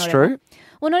Means that meditation it's or whatever. true?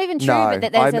 Well, not even true, No, but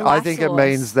that there's a I life think source. it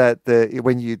means that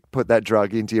when you put that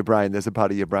drug into your brain, there's a part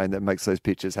of your brain that makes those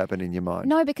pictures happen in your mind.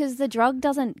 No, because the drug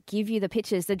doesn't give you the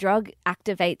pictures. The drug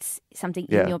activates something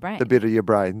in your brain. The bit of your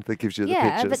brain that gives you the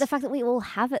pictures. Yeah, but the fact that we all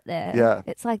have it there, Yeah.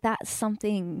 it's like that's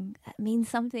something that means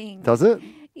something. Does it?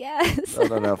 Yes. I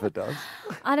don't know if it does.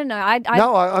 I don't know.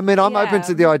 No, I mean, I'm open yeah.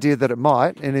 to the idea that it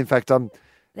might. And in fact,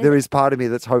 there is part of me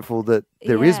that's hopeful that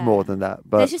there is Yeah. more than that.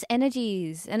 But There's just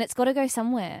energies, and it's got to go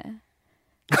somewhere.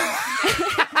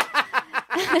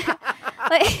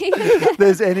 Like,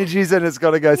 there's energies and it's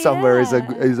got to go somewhere is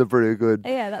Yeah. a pretty good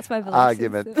yeah, that's my belief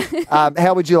argument. system.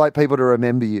 How would you like people to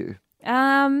remember you?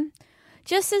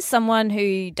 Just as someone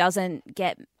who doesn't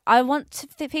get. I want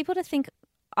people to think.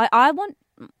 I want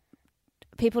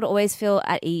people to always feel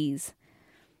at ease,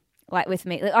 like with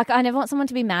me. Like I never want someone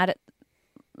to be mad at.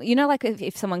 Like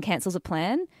if someone cancels a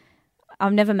plan,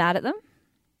 I'm never mad at them.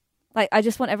 Like I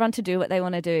just want everyone to do what they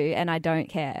want to do, and I don't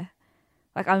care.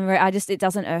 Like it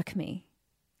doesn't irk me.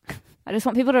 I just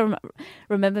want people to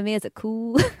remember me as a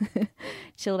cool,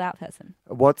 chilled out person.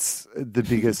 What's the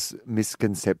biggest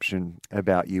misconception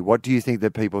about you? What do you think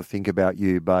that people think about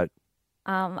you but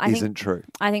isn't true?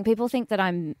 I think people think that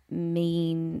I'm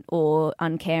mean or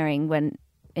uncaring when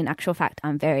in actual fact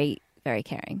I'm very, very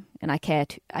caring, and I care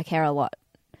a lot,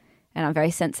 and I'm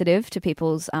very sensitive to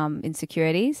people's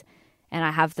insecurities, and I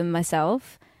have them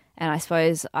myself. And I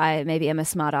suppose I maybe am a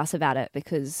smart ass about it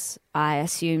because I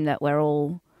assume that we're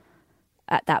all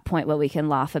at that point where we can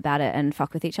laugh about it and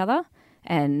fuck with each other.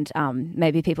 And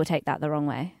maybe people take that the wrong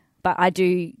way. But I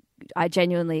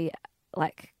genuinely,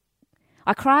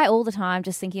 I cry all the time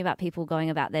just thinking about people going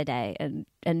about their day and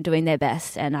doing their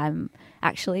best. And I'm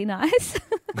actually nice.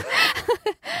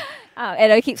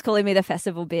 Edo keeps calling me the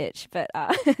festival bitch. But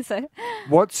so...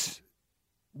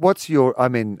 What's your, I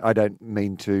mean, I don't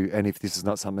mean to, and if this is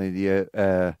not something that you're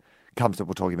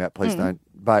comfortable talking about, please don't,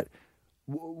 but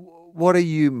what are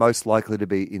you most likely to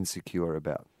be insecure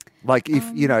about? Like if,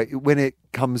 when it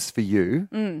comes for you,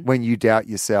 when you doubt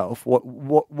yourself,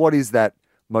 what is that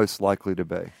most likely to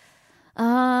be?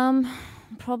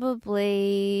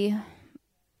 Probably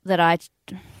that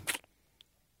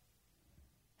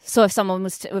So if I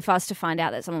was to find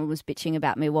out that someone was bitching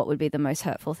about me, what would be the most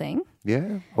hurtful thing?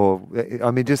 Yeah. Or, I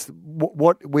mean, just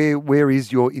where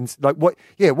is your, what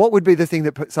would be the thing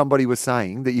that somebody was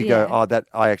saying that you go, oh, that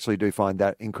I actually do find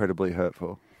that incredibly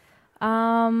hurtful?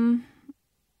 Probably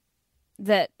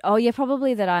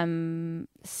that I'm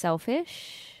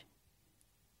selfish.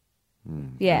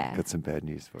 Yeah. Got some bad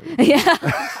news for you. Yeah.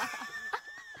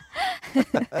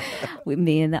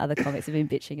 Me and the other comics have been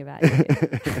bitching about you.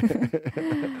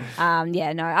 I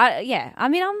mean,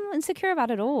 I'm insecure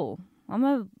about it all. I'm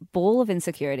a ball of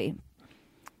insecurity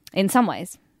in some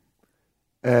ways.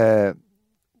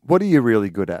 What are you really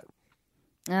good at?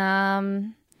 What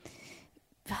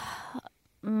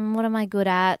am I good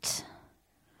at?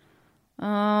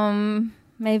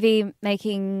 Maybe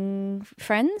making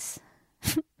friends.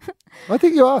 I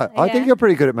think you are. I think Yeah. you're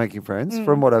pretty good at making friends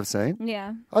from what I've seen.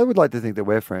 Yeah. I would like to think that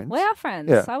we're friends. We are friends.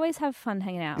 Yeah. I always have fun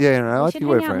hanging out. Yeah, no, We I should think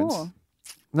we're hang out friends. more.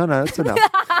 No, that's enough.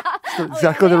 It's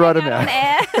exactly the right amount.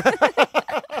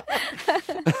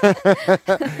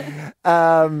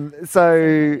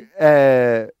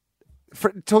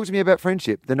 Talk to me about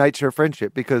friendship, the nature of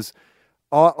friendship, because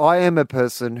I am a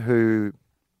person who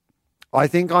I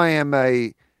think I am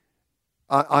I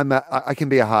can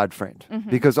be a hard friend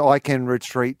because I can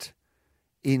retreat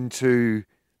into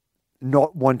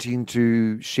not wanting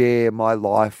to share my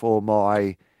life or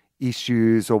my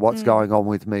issues or what's going on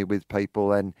with me with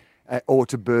people and or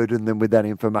to burden them with that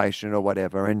information or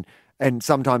whatever. And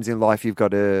sometimes in life you've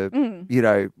got to,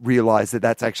 realize that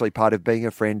that's actually part of being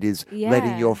a friend is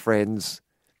letting your friends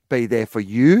be there for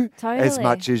you as Totally.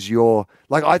 much as you're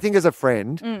like, I think as a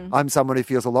friend, I'm someone who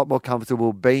feels a lot more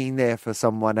comfortable being there for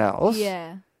someone else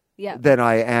Yeah. Yeah. than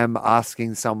I am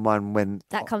asking someone when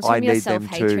That comes I from your need them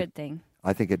self-hatred to. thing.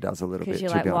 I think it does a little bit, Because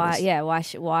you're to like, be why? honest. Yeah,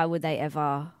 why would they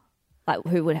ever? Like,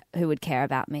 who would care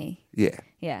about me? Yeah.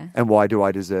 Yeah, And why do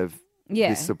I deserve yeah,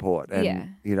 this support? And, yeah.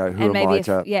 who and am maybe I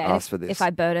to ask if, for this? if I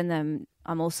burden them,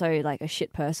 I'm also like a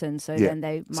shit person. So Yeah. then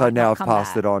they might So now not I've come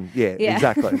passed back. it on. Yeah, Yeah.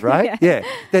 exactly. Right? Yeah. Yeah.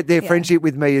 That their Yeah. friendship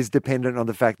with me is dependent on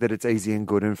the fact that it's easy and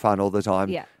good and fun all the time.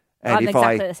 Yeah, And I'm if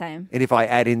exactly the same. And if I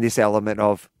add in this element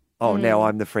of, now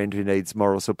I'm the friend who needs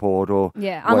moral support or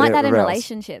Yeah, I'm like that in whatever else.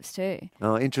 relationships too.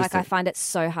 Oh, Like interesting. I find it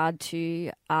so hard to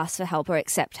ask for help or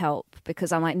accept help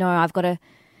because I'm like, no, I've got to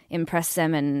impress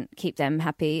them and keep them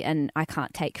happy, and I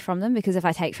can't take from them because if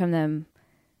I take from them,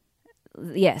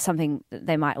 something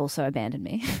they might also abandon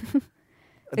me.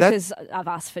 because I've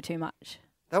asked for too much.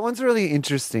 That one's really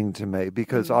interesting to me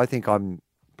because I think I'm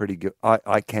pretty good.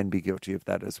 I can be guilty of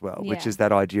that as well, which Yeah. is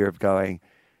that idea of going,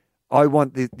 I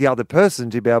want the other person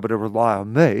to be able to rely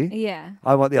on me. Yeah.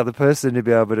 I want the other person to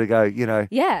be able to go,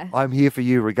 Yeah. I'm here for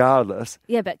you regardless.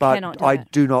 Yeah, but cannot But do I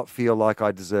it. do not feel like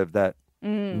I deserve that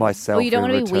myself. Well, you don't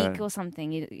in want to be return. weak or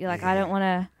something. You're like, I don't want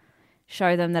to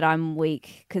show them that I'm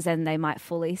weak because then they might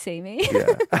fully see me.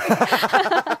 Yeah.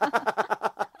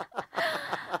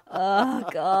 Oh,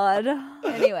 God.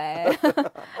 Anyway.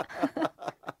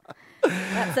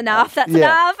 That's enough. That's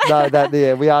enough.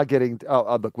 We are getting.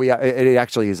 Look, we are. It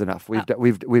actually is enough.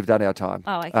 We've done our time.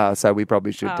 Oh, okay. So we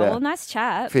probably should well, nice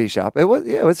chat. finish up. It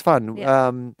was fun.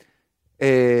 Yeah.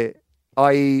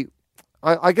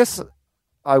 I guess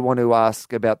I want to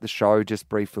ask about the show just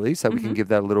briefly, so we can give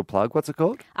that a little plug. What's it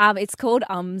called? It's called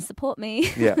Support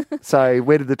Me. Yeah. So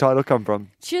where did the title come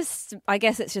from? I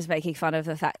guess it's just making fun of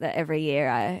the fact that every year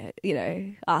I,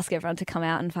 ask everyone to come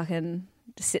out and fucking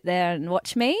sit there and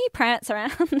watch me prance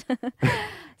around.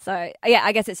 So, yeah,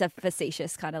 I guess it's a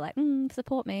facetious kind of like,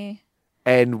 support me.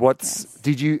 And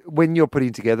when you're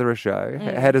putting together a show,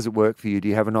 how does it work for you? Do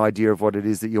you have an idea of what it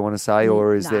is that you want to say,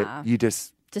 or is that you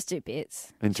just do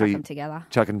bits until chuck you them together?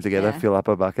 chuck them together, Yeah. fill up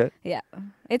a bucket? Yeah,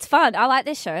 it's fun. I like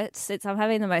this show. I'm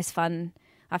having the most fun.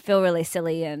 I feel really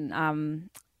silly, and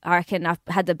I reckon I've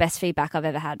had the best feedback I've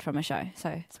ever had from a show. So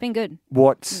it's been good.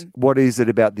 What is it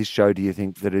about this show, do you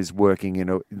think, that is working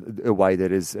in a way that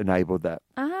has enabled that?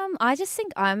 I just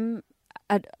think I'm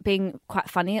being quite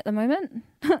funny at the moment.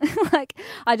 Like,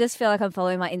 I just feel like I'm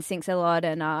following my instincts a lot,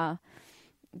 and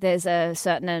there's a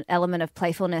certain element of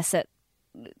playfulness that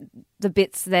the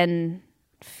bits then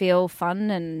feel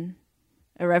fun and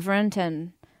irreverent,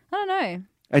 and I don't know.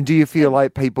 And do you feel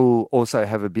like people also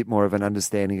have a bit more of an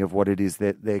understanding of what it is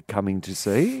that they're coming to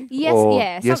see? Yes, Or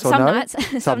yeah. Yes or Some no?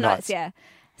 nights, Some nights, yeah.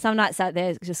 Some nights out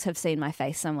there just have seen my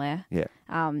face somewhere. Yeah.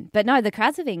 But no, the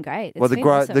crowds have been great. Well, It's been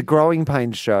awesome. the growing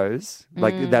pains shows,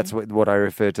 like that's what I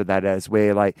refer to that as,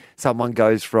 where like someone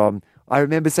goes from. I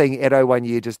remember seeing Edo one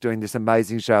year just doing this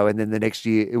amazing show, and then the next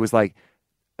year it was like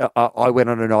I went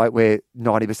on a night where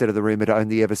 90% of the room had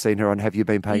only ever seen her on Have You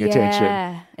Been Paying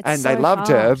Attention, it's and so they loved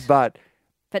her, hard.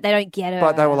 But they don't get her.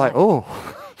 but they were like, oh,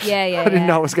 yeah. I didn't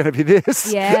know it was going to be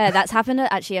this. Yeah, that's happened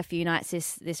actually a few nights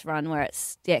this run where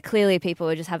it's clearly people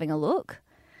were just having a look,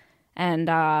 and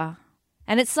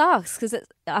it sucks because it's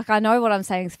like I know what I'm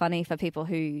saying is funny for people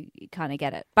who kind of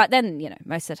get it, but then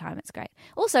most of the time it's great.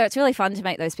 Also, it's really fun to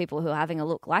make those people who are having a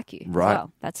look like you. Right. As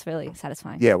well. That's really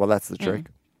satisfying. Yeah, well, that's the trick.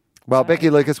 Well, Becky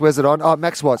Lucas, where's it on? Oh,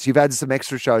 Max Watts. You've added some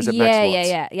extra shows at Max Watts.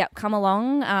 Yeah. Yep, come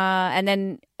along. And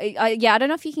then, I don't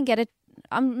know if you can get it.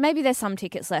 Maybe there's some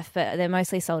tickets left, but they're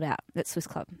mostly sold out at Swiss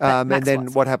Club. And Max then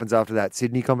Watts. what happens after that?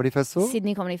 Sydney Comedy Festival?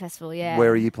 Sydney Comedy Festival, yeah. Where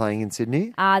are you playing in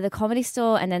Sydney? The Comedy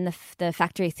Store and then the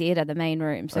Factory Theatre, the main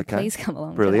room. So Okay. please come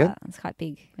along. Brilliant. To that. It's quite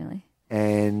big, really.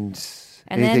 And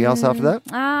And anything else after that?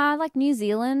 Like New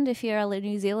Zealand, if you're a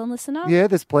New Zealand listener. Yeah,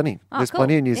 there's plenty. Oh, There's cool.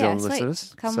 plenty of New Yeah, Zealand sweet.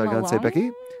 listeners. Come So go and see along.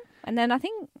 Becky. And then I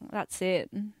think that's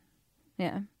it.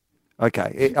 Yeah.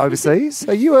 Okay, overseas.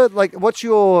 So you are like, what's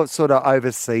your sort of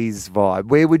overseas vibe?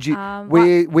 Where would you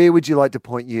where would you like to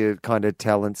point your kind of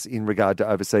talents in regard to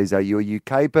overseas? Are you a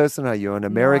UK person? Are you an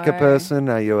America No. person?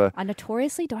 Are you a? I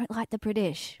notoriously don't like the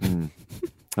British.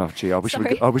 Oh, gee, I wish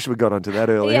Sorry. we got onto that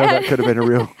earlier. Yeah. That could have been a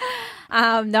real.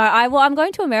 No, I'm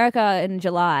going to America in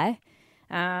July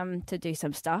to do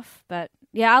some stuff. But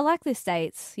yeah, I like the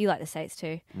States. You like the States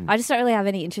too. I just don't really have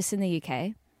any interest in the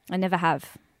UK. I never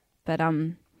have. But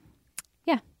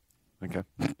yeah. Okay,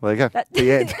 well, there you go.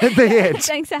 The end. The end.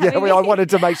 Thanks for having I me. wanted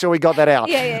to make sure we got that out.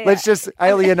 Yeah. Let's just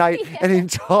alienate an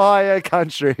entire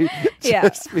country Yeah.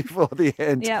 just before the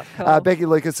end. Yep, cool. Becky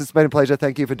Lucas, it's been a pleasure.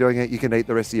 Thank you for doing it. You can eat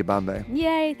the rest of your bun there.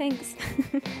 Yay, thanks.